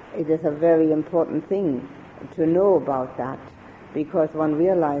it is a very important thing to know about that, because one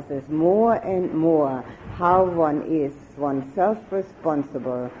realizes more and more how one is oneself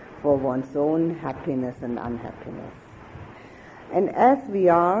responsible for one's own happiness and unhappiness. And as we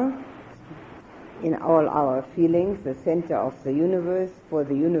are, in all our feelings, the center of the universe, for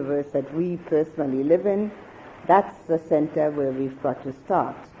the universe that we personally live in, that's the center where we've got to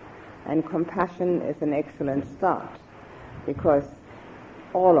start. And compassion is an excellent start, because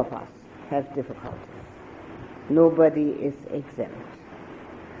all of us have difficulties. Nobody is exempt.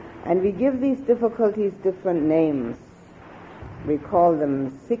 And we give these difficulties different names. We call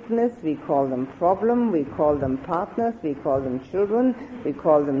them sickness, we call them problem, we call them partners, we call them children, we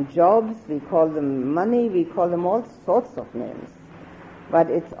call them jobs, we call them money, we call them all sorts of names. But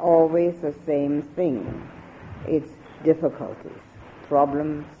it's always the same thing. It's difficulties,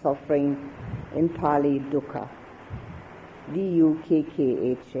 problem, suffering, in Pali, dukkha.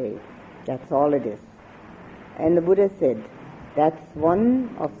 D-U-K-K-H-A. That's all it is. And the Buddha said, that's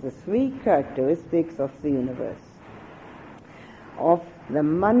one of the three characteristics of the universe, of the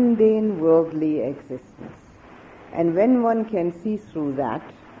mundane worldly existence. And when one can see through that,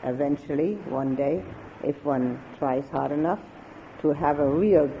 eventually, one day, if one tries hard enough to have a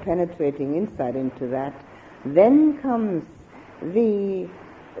real penetrating insight into that, then comes the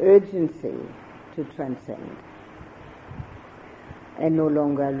urgency to transcend and no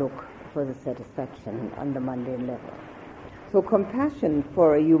longer look for the satisfaction on the mundane level. So compassion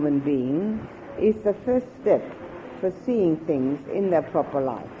for a human being is the first step for seeing things in their proper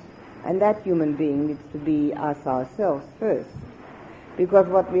light. And that human being needs to be us ourselves first. Because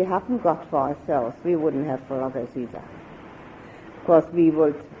what we haven't got for ourselves, we wouldn't have for others either. Of course, we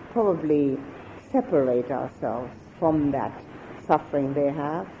would probably separate ourselves from that suffering they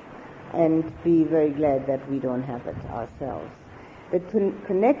have and be very glad that we don't have it ourselves. The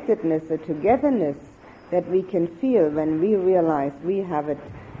connectedness, the togetherness that we can feel when we realize we have it,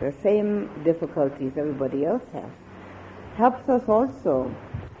 the same difficulties everybody else has, helps us also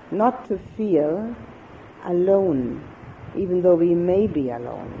not to feel alone, even though we may be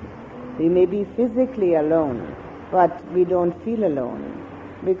alone. We may be physically alone, but we don't feel alone,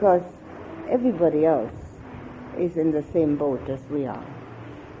 because everybody else is in the same boat as we are.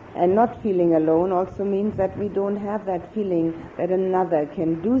 And not feeling alone also means that we don't have that feeling that another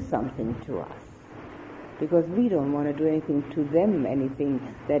can do something to us, because we don't want to do anything to them,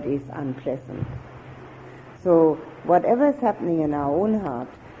 anything that is unpleasant. So whatever is happening in our own heart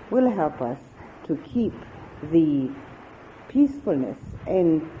will help us to keep the peacefulness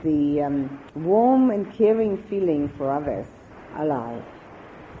and the warm and caring feeling for others alive.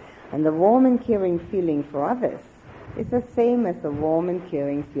 And the warm and caring feeling for others is the same as the warm and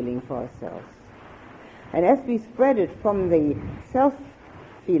caring feeling for ourselves. And as we spread it from the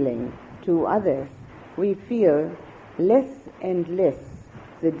self-feeling to others, we feel less and less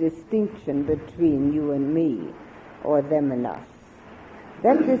the distinction between you and me, or them and us.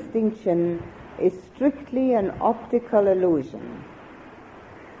 That distinction is strictly an optical illusion.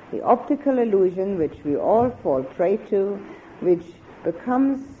 The optical illusion which we all fall prey to, which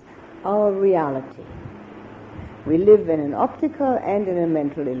becomes our reality. We live in an optical and in a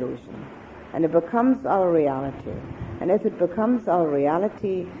mental illusion, and it becomes our reality. And as it becomes our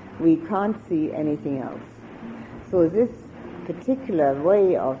reality, we can't see anything else. So this particular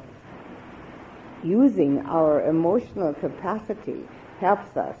way of using our emotional capacity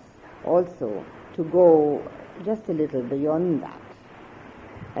helps us also to go just a little beyond that.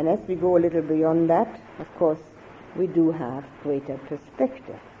 And as we go a little beyond that, of course, we do have greater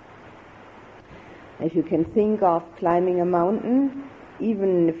perspective. If you can think of climbing a mountain,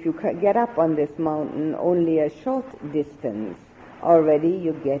 even if you get up on this mountain only a short distance, already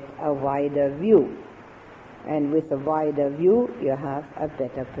you get a wider view. And with a wider view, you have a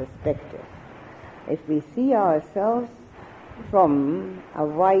better perspective. If we see ourselves from a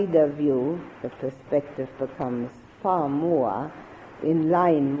wider view, the perspective becomes far more in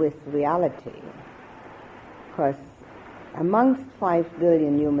line with reality. Because amongst 5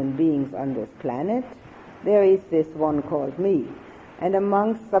 billion human beings on this planet, there is this one called me. And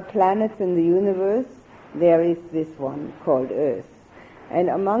amongst the planets in the universe, there is this one called Earth. And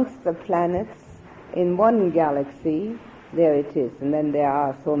amongst the planets in one galaxy, there it is. And then there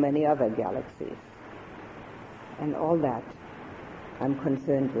are so many other galaxies. And all that I'm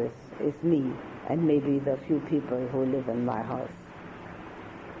concerned with is me and maybe the few people who live in my house.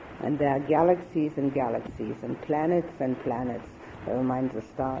 And there are galaxies and galaxies and planets, never mind the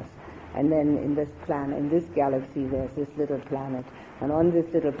stars. And then in this galaxy, there's this little planet. And on this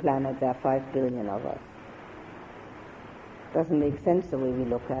little planet, there are 5 billion of us. Doesn't make sense the way we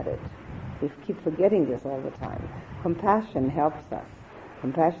look at it. We keep forgetting this all the time. Compassion helps us.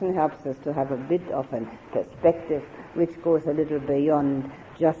 Compassion helps us to have a bit of a perspective which goes a little beyond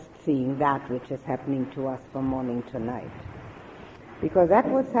just seeing that which is happening to us from morning to night. Because that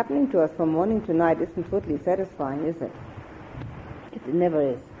what's happening to us from morning to night isn't totally satisfying, is it? It never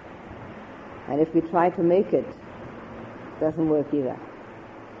is. And if we try to make it, it doesn't work either.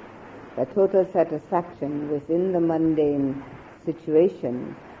 The total satisfaction within the mundane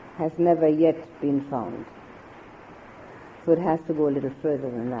situation has never yet been found. So it has to go a little further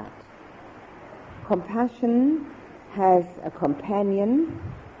than that. Compassion has a companion,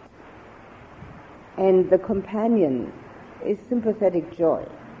 and the companion is sympathetic joy.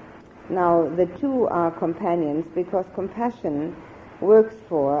 Now, the two are companions because compassion works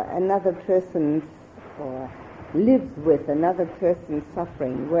for another person's or lives with another person's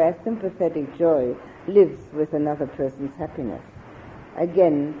suffering, whereas sympathetic joy lives with another person's happiness.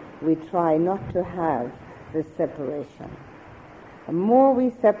 Again, we try not to have this separation. The more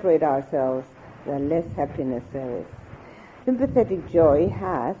we separate ourselves, the less happiness there is. Sympathetic joy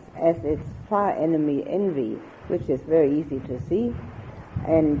has as its far enemy envy, which is very easy to see,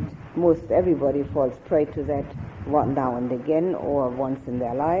 and most everybody falls prey to that one now and again or once in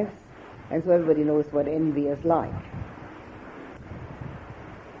their lives, and so everybody knows what envy is like.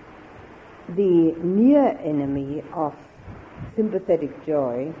 The near enemy of sympathetic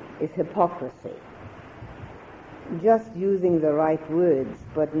joy is hypocrisy. Just using the right words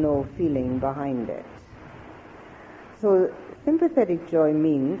but no feeling behind it. So sympathetic joy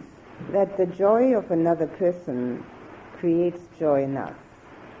means that the joy of another person creates joy in us.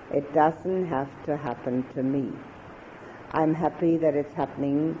 It doesn't have to happen to me. I'm happy that it's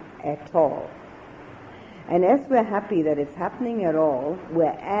happening at all. And as we're happy that it's happening at all,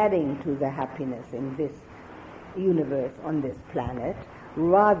 we're adding to the happiness in this universe, on this planet,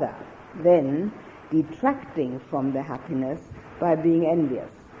 rather than detracting from the happiness by being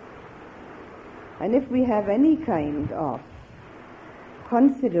envious. And if we have any kind of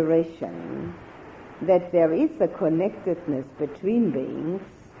consideration that there is a connectedness between beings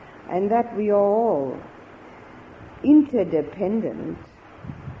and that we are all interdependent,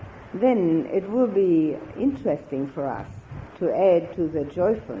 then it will be interesting for us to add to the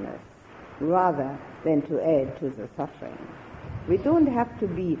joyfulness rather than to add to the suffering. We don't have to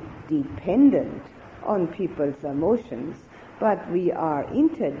be dependent on people's emotions, but we are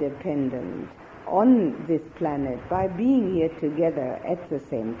interdependent on this planet by being here together at the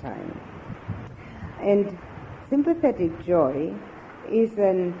same time. And sympathetic joy is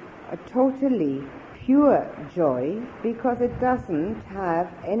a totally pure joy because it doesn't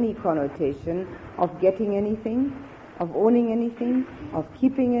have any connotation of getting anything, of owning anything, of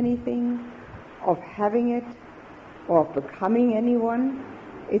keeping anything, of having it, or of becoming anyone.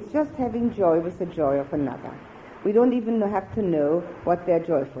 It's just having joy with the joy of another. We don't even have to know what they're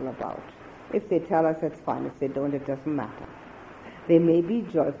joyful about. If they tell us, that's fine. If they don't, it doesn't matter. They may be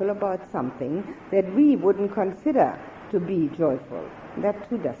joyful about something that we wouldn't consider to be joyful. That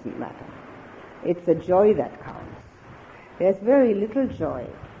too doesn't matter. It's the joy that counts. There's very little joy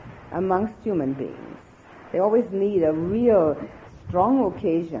amongst human beings. They always need a real strong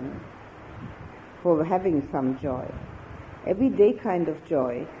occasion for having some joy. Everyday kind of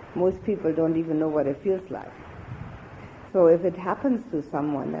joy, most people don't even know what it feels like. So if it happens to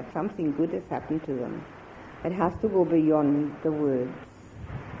someone that something good has happened to them, it has to go beyond the words,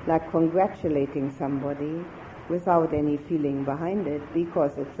 like congratulating somebody without any feeling behind it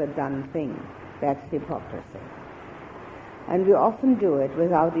because it's a done thing. That's hypocrisy. And we often do it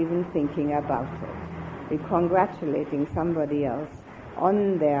without even thinking about it. We're congratulating somebody else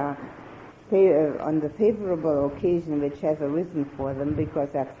on on the favorable occasion which has arisen for them, because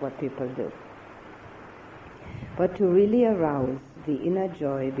that's what people do. But to really arouse the inner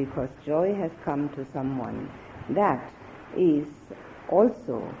joy because joy has come to someone, that is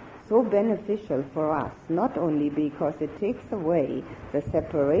also so beneficial for us, not only because it takes away the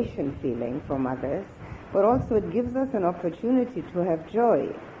separation feeling from others, but also it gives us an opportunity to have joy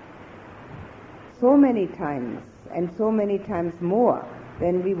so many times, and so many times more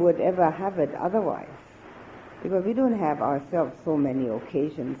than we would ever have it otherwise. Because we don't have ourselves so many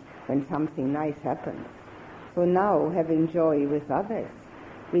occasions when something nice happens. So now, having joy with others,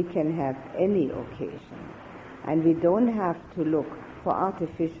 we can have any occasion. And we don't have to look for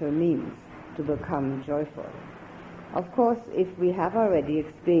artificial means to become joyful. Of course, if we have already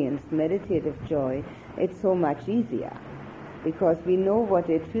experienced meditative joy, it's so much easier, because we know what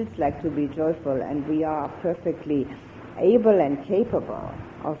it feels like to be joyful, and we are perfectly able and capable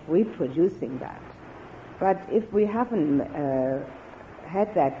of reproducing that. But if we haven't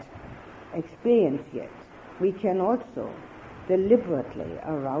had that experience yet, we can also deliberately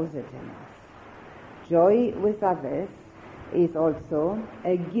arouse it in us. Joy with others is also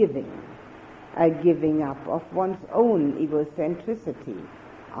a giving up of one's own egocentricity.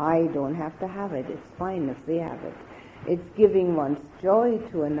 I don't have to have it, it's fine if they have it. It's giving one's joy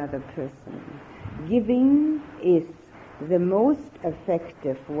to another person. Giving is the most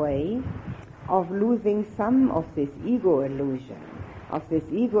effective way of losing some of this ego illusion, of this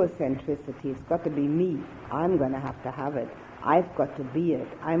egocentricity. It's got to be me. I'm going to have it. I've got to be it.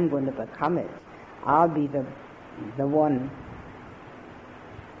 I'm going to become it. I'll be the one.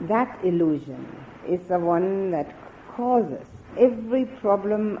 That illusion is the one that causes every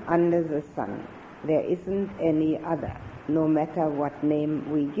problem under the sun. There isn't any other, no matter what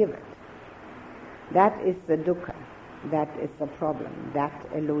name we give it. That is the dukkha. That is the problem, that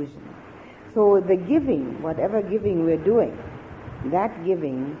illusion. So the giving, whatever giving we're doing, that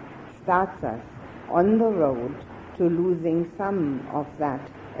giving starts us on the road to losing some of that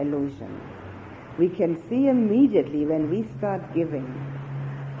illusion. We can see immediately when we start giving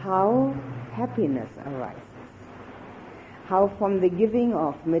how happiness arises. How from the giving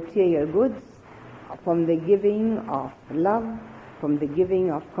of material goods, from the giving of love, from the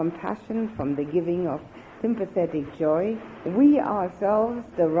giving of compassion, from the giving of sympathetic joy, we ourselves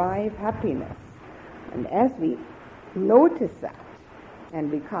derive happiness. And as we notice that,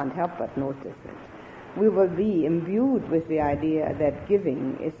 and we can't help but notice it, we will be imbued with the idea that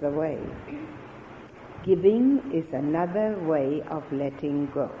giving is the way. Giving is another way of letting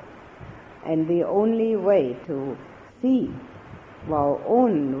go. And the only way to see our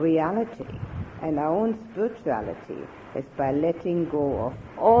own reality and our own spirituality is by letting go of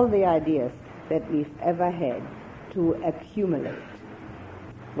all the ideas that we've ever had to accumulate.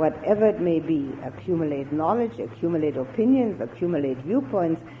 Whatever it may be, accumulate knowledge, accumulate opinions, accumulate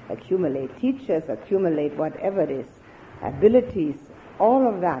viewpoints, accumulate teachers, accumulate whatever it is, abilities, all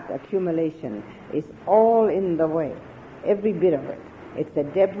of that accumulation is all in the way, every bit of it. It's the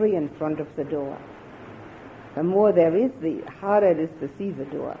debris in front of the door. The more there is, the harder it is to see the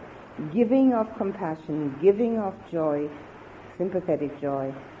door. Giving of compassion, giving of joy, sympathetic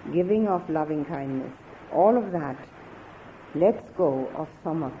joy, giving of loving kindness, all of that lets go of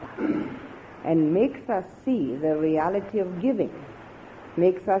some of that and makes us see the reality of giving,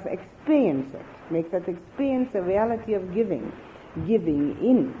 makes us experience it, makes us experience the reality of giving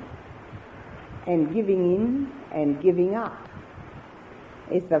in and giving up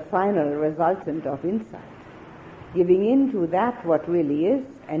is the final resultant of insight. Giving in to that what really is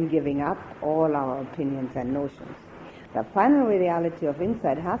and giving up all our opinions and notions. The final reality of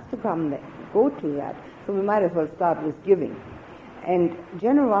insight has to go to that, so we might as well start with giving. And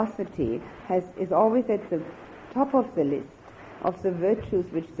generosity is always at the top of the list of the virtues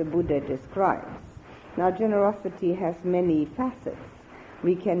which the Buddha describes. Now, generosity has many facets.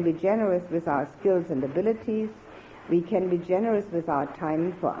 We can be generous with our skills and abilities. We can be generous with our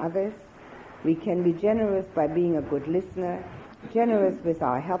time for others. We can be generous by being a good listener, generous with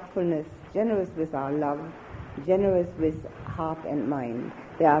our helpfulness, generous with our love, generous with heart and mind.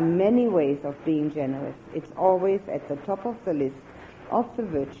 There are many ways of being generous. It's always at the top of the list of the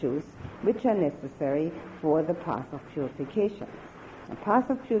virtues which are necessary for the path of purification. The path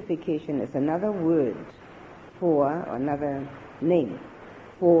of purification is another word another name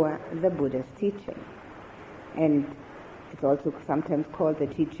for the Buddha's teaching. And it's also sometimes called the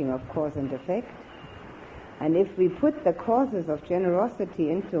teaching of cause and effect. And if we put the causes of generosity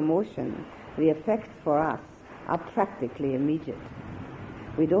into motion, the effects for us are practically immediate.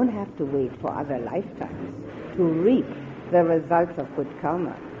 We don't have to wait for other lifetimes to reap the results of good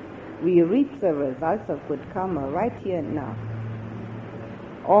karma. We reap the results of good karma right here and now,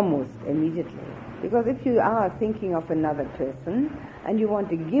 almost immediately. Because if you are thinking of another person and you want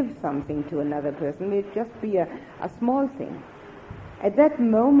to give something to another person, it may just be a small thing. At that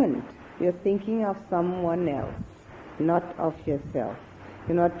moment, you're thinking of someone else, not of yourself.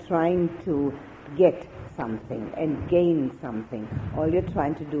 You're not trying to get something and gain something. All you're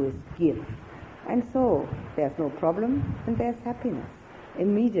trying to do is give. And so there's no problem and there's happiness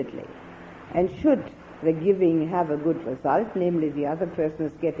immediately. And should the giving have a good result, namely the other person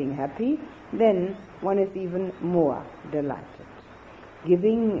is getting happy, then one is even more delighted.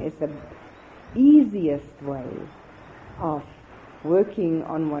 Giving is the easiest way of working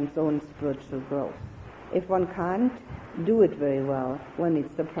on one's own spiritual growth. If one can't do it very well, one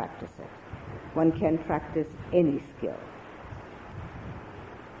needs to practice it. One can practice any skill.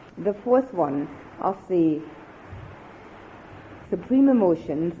 The fourth one of the supreme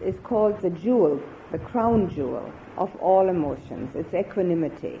emotions is called the jewel, the crown jewel of all emotions. It's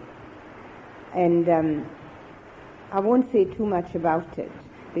equanimity. And I won't say too much about it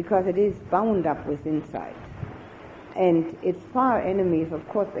because it is bound up with insight. And its far enemies, of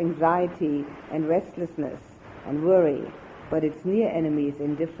course, anxiety and restlessness and worry, but its near enemy is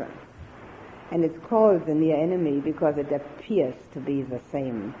indifference. And it's called the near enemy because it appears to be the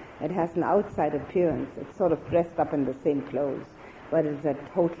same. It has an outside appearance. It's sort of dressed up in the same clothes, but it's a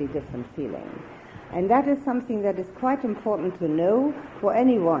totally different feeling. And that is something that is quite important to know for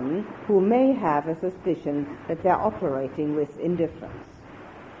anyone who may have a suspicion that they're operating with indifference.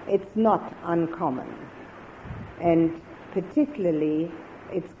 It's not uncommon. And particularly,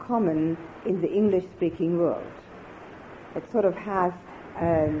 it's common in the English-speaking world. It sort of has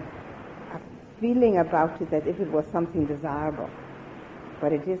a feeling about it that if it was something desirable,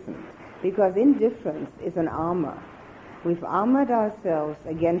 but it isn't. Because indifference is an armor. We've armored ourselves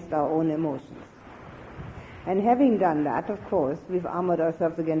against our own emotions. And having done that, of course, we've armored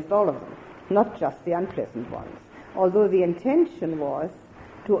ourselves against all of them, not just the unpleasant ones. Although the intention was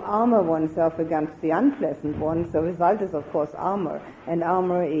to armor oneself against the unpleasant ones, the result is, of course, armor, and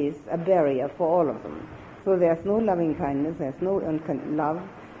armor is a barrier for all of them. So there's no loving kindness, there's no love,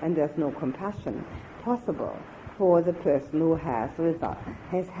 and there's no compassion possible for the person who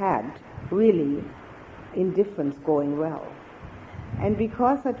has had really indifference going well. And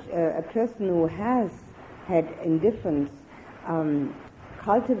because such a person who has had indifference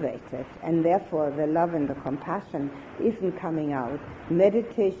cultivated, and therefore the love and the compassion isn't coming out,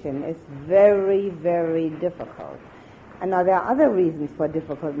 meditation is very, very difficult. And now there are other reasons for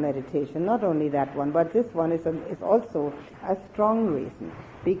difficult meditation, not only that one, but this one is also a strong reason,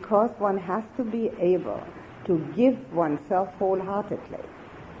 because one has to be able to give oneself wholeheartedly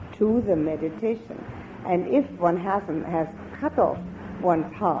to the meditation. And if one has cut off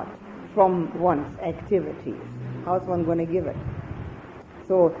one's heart from one's activities, how's one going to give it?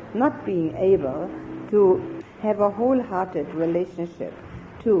 So not being able to have a wholehearted relationship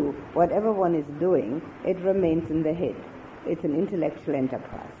to whatever one is doing, it remains in the head. It's an intellectual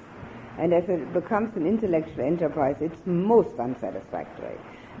enterprise. And as it becomes an intellectual enterprise, it's most unsatisfactory.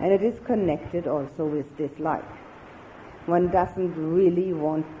 And it is connected also with dislike. One doesn't really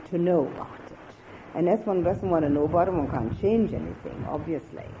want to know about it. And as one doesn't want to know about it, one can't change anything,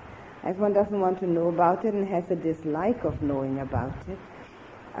 obviously. As one doesn't want to know about it and has a dislike of knowing about it,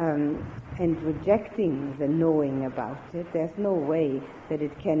 and rejecting the knowing about it, there's no way that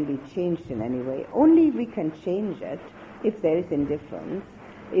it can be changed in any way. Only we can change it if there is indifference,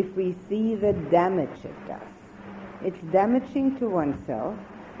 if we see the damage it does. It's damaging to oneself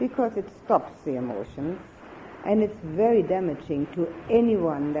because it stops the emotions, and it's very damaging to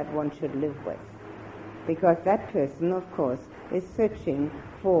anyone that one should live with, because that person, of course, is searching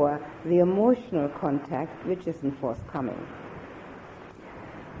for the emotional contact which isn't forthcoming.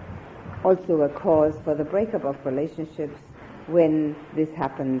 Also a cause for the breakup of relationships when this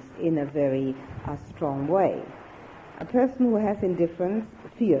happens in a very strong way. A person who has indifference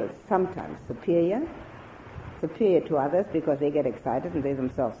feels sometimes superior to others because they get excited and they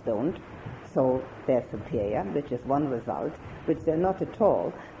themselves don't. So they're superior, which is one result, which they're not at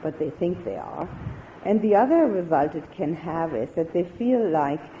all, but they think they are. And the other result it can have is that they feel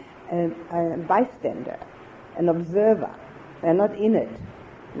like a bystander, an observer. They're not in it.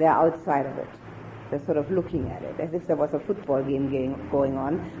 They're outside of it. They're sort of looking at it, as if there was a football game going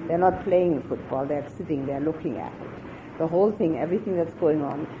on. They're not playing football, they're sitting there looking at it. The whole thing, everything that's going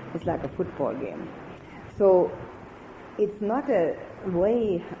on, is like a football game. So it's not a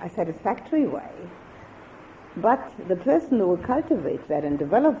satisfactory way, but the person who cultivates that and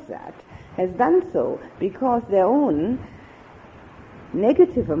develops that has done so because their own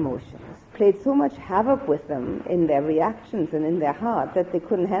negative emotions played so much havoc with them in their reactions and in their heart that they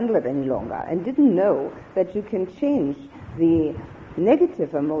couldn't handle it any longer, and didn't know that you can change the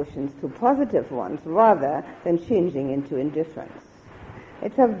negative emotions to positive ones rather than changing into indifference.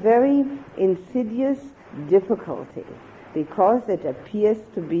 It's a very insidious difficulty because it appears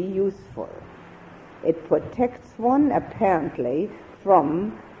to be useful. It protects one apparently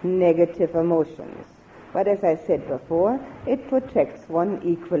from negative emotions. But as I said before, it protects one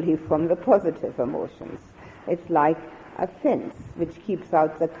equally from the positive emotions. It's like a fence which keeps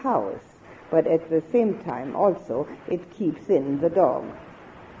out the cows, but at the same time also it keeps in the dog.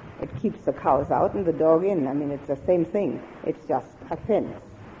 It keeps the cows out and the dog in. I mean, it's the same thing. It's just a fence.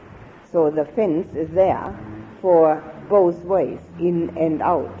 So the fence is there for both ways, in and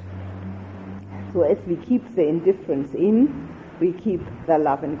out. So as we keep the indifference in, we keep the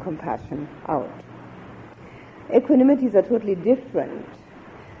love and compassion out. Equanimity is a totally different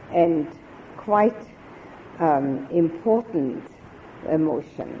and quite important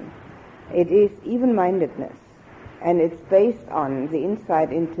emotion. It is even-mindedness, and it's based on the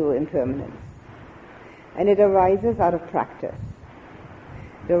insight into impermanence. And it arises out of practice.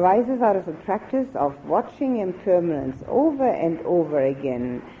 It arises out of the practice of watching impermanence over and over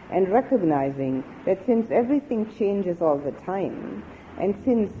again and recognizing that since everything changes all the time, and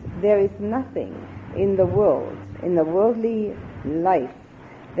since there is nothing in the world, in the worldly life,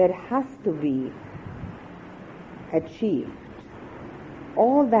 that has to be achieved,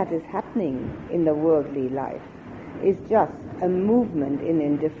 all that is happening in the worldly life is just a movement in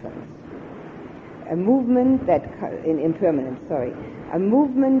indifference. A movement in impermanence, a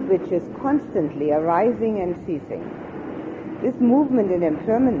movement which is constantly arising and ceasing. This movement in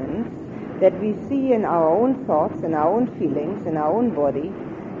impermanence that we see in our own thoughts, in our own feelings, in our own body,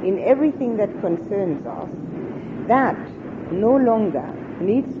 in everything that concerns us, that no longer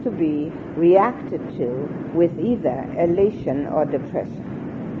needs to be reacted to with either elation or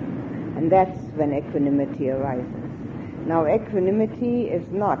depression. And that's when equanimity arises. Now, equanimity is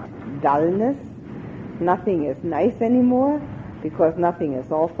not dullness. Nothing is nice anymore because nothing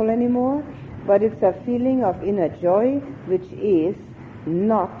is awful anymore, but it's a feeling of inner joy which is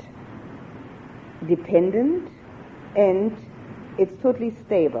not dependent, and it's totally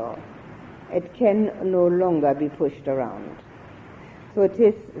stable. It can no longer be pushed around. So it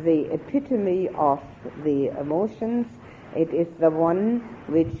is the epitome of the emotions. It is the one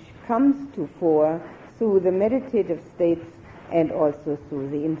which comes to fore through the meditative states and also through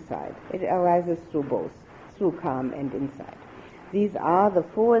the insight. It arises through both, through calm and insight. These are the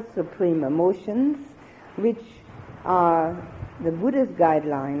four supreme emotions which are the Buddha's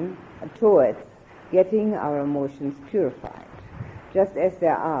guideline towards getting our emotions purified. Just as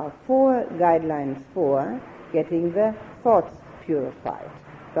there are four guidelines for getting the thoughts purified,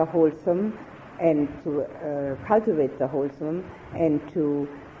 the wholesome, and to cultivate the wholesome and to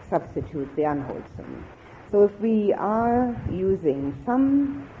substitute the unwholesome. So if we are using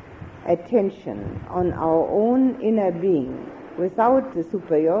some attention on our own inner being without the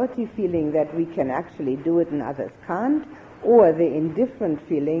superiority feeling that we can actually do it and others can't, or the indifferent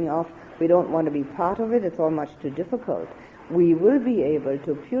feeling of we don't want to be part of it, it's all much too difficult, we will be able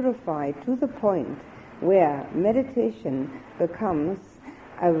to purify to the point where meditation becomes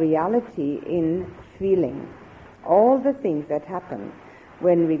a reality in feeling. All the things that happen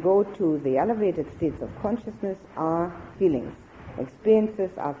when we go to the elevated states of consciousness are feelings.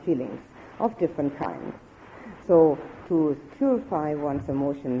 Experiences are feelings of different kinds. So to purify one's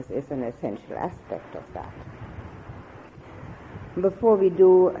emotions is an essential aspect of that. Before we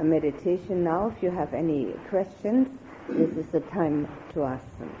do a meditation now, if you have any questions, this is the time to ask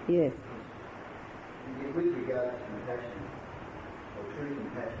them. Yes? With regard to compassion, or true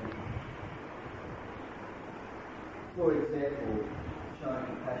compassion, for example, showing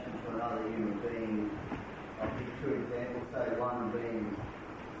compassion to another human being, I'll give two examples. Say one being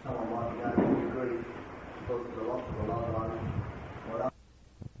someone might be going through grief because of the loss of a loved one.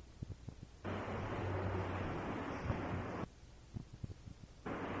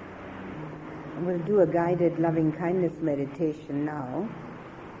 We'll do a guided loving-kindness meditation now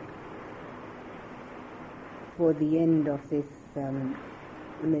for the end of this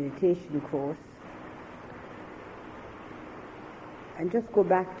meditation course. And just go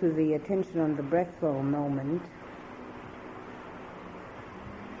back to the attention on the breath for a moment.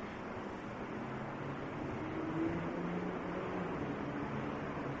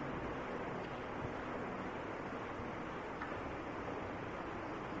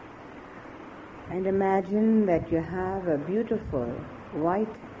 And imagine that you have a beautiful white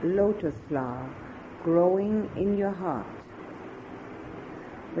lotus flower growing in your heart,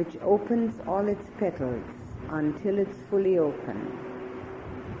 which opens all its petals until it's fully open.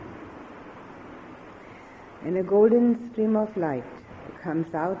 And a golden stream of light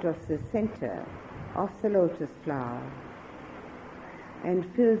comes out of the center of the lotus flower and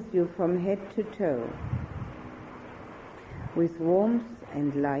fills you from head to toe with warmth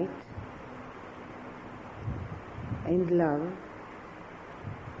and light and love,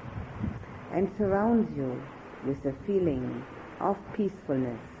 and surrounds you with a feeling of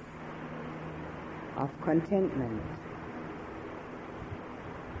peacefulness, of contentment.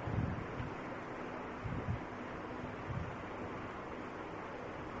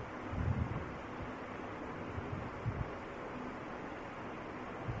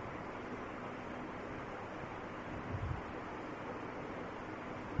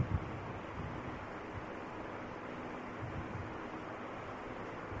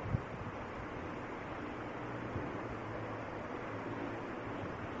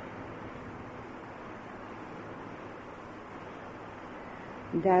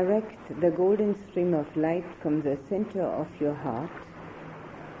 Direct the golden stream of light from the center of your heart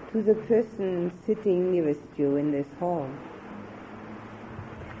to the person sitting nearest you in this hall.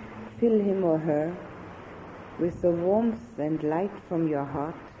 Fill him or her with the warmth and light from your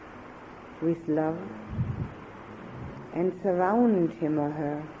heart, with love, and surround him or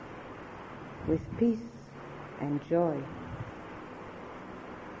her with peace and joy,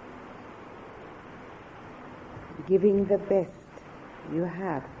 giving the best you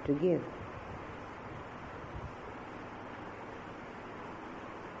have to give.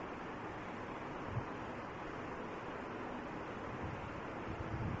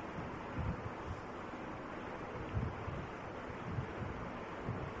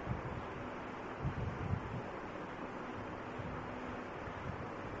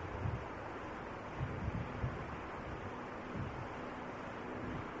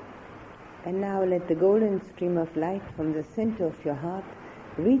 And now let the golden stream of light from the center of your heart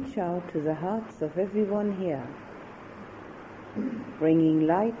reach out to the hearts of everyone here, bringing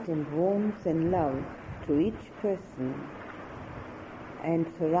light and warmth and love to each person, and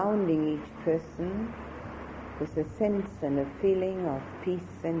surrounding each person with a sense and a feeling of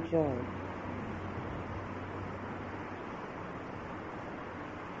peace and joy.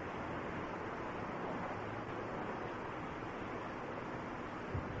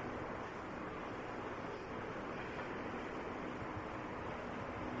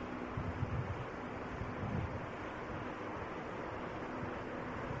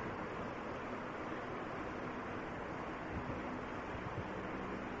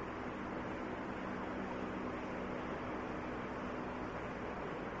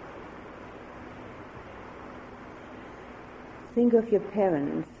 Think of your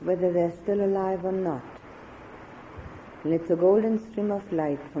parents, whether they're still alive or not. Let the golden stream of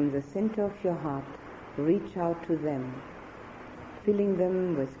light from the center of your heart reach out to them, filling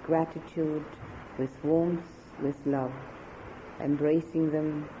them with gratitude, with warmth, with love, embracing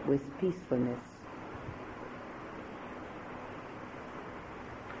them with peacefulness.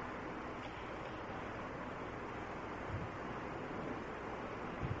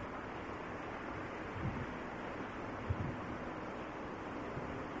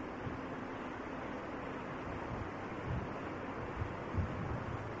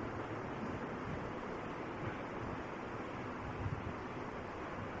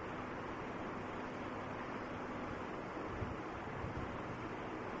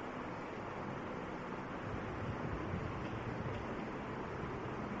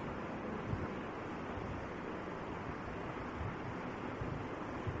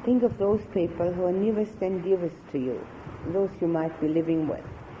 Think of those people who are nearest and dearest to you, those you might be living with.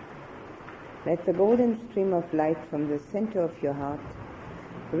 Let the golden stream of light from the center of your heart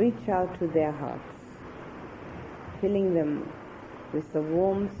reach out to their hearts, filling them with the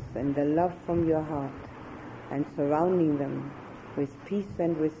warmth and the love from your heart, and surrounding them with peace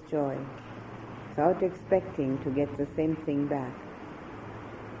and with joy, without expecting to get the same thing back.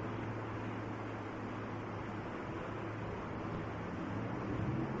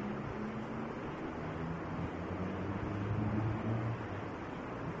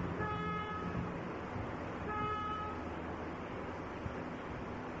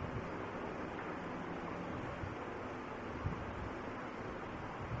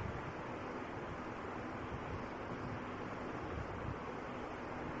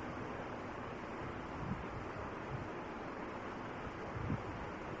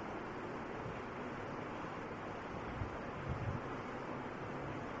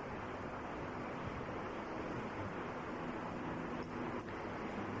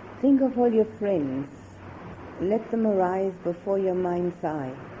 Think of all your friends. Let them arise before your mind's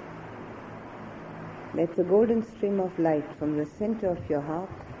eye. Let the golden stream of light from the center of your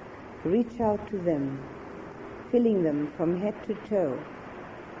heart reach out to them, filling them from head to toe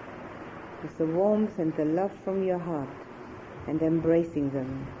with the warmth and the love from your heart, and embracing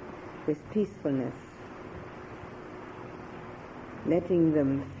them with peacefulness, letting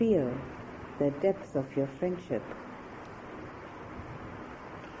them feel the depths of your friendship.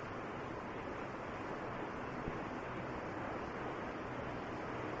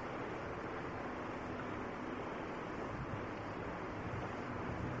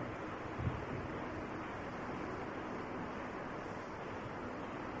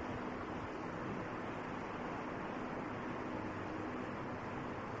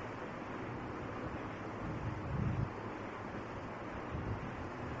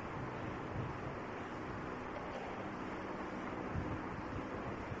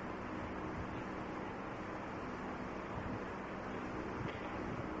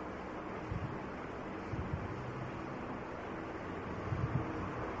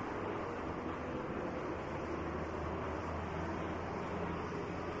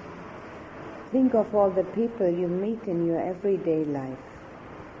 Think of all the people you meet in your everyday life.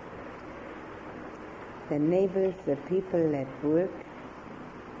 The neighbors, the people at work,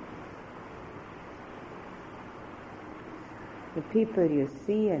 the people you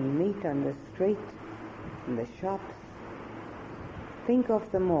see and meet on the street, in the shops. Think of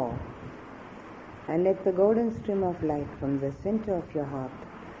them all, and let the golden stream of light from the center of your heart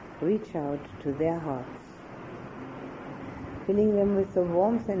reach out to their hearts, filling them with the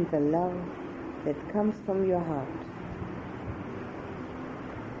warmth and the love that comes from your heart,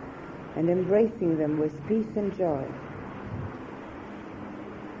 and embracing them with peace and joy,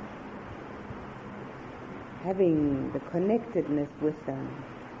 having the connectedness with them,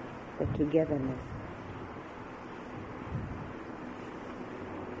 the togetherness.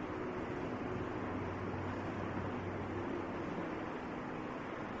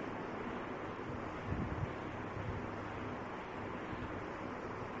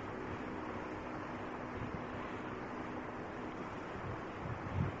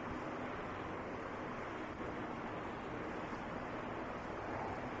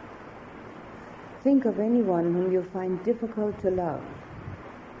 Think of anyone whom you find difficult to love,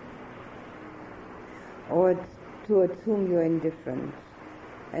 or towards whom you are indifferent,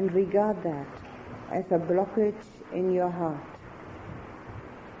 and regard that as a blockage in your heart.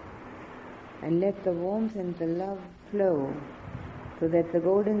 And let the warmth and the love flow so that the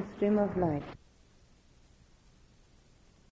golden stream of light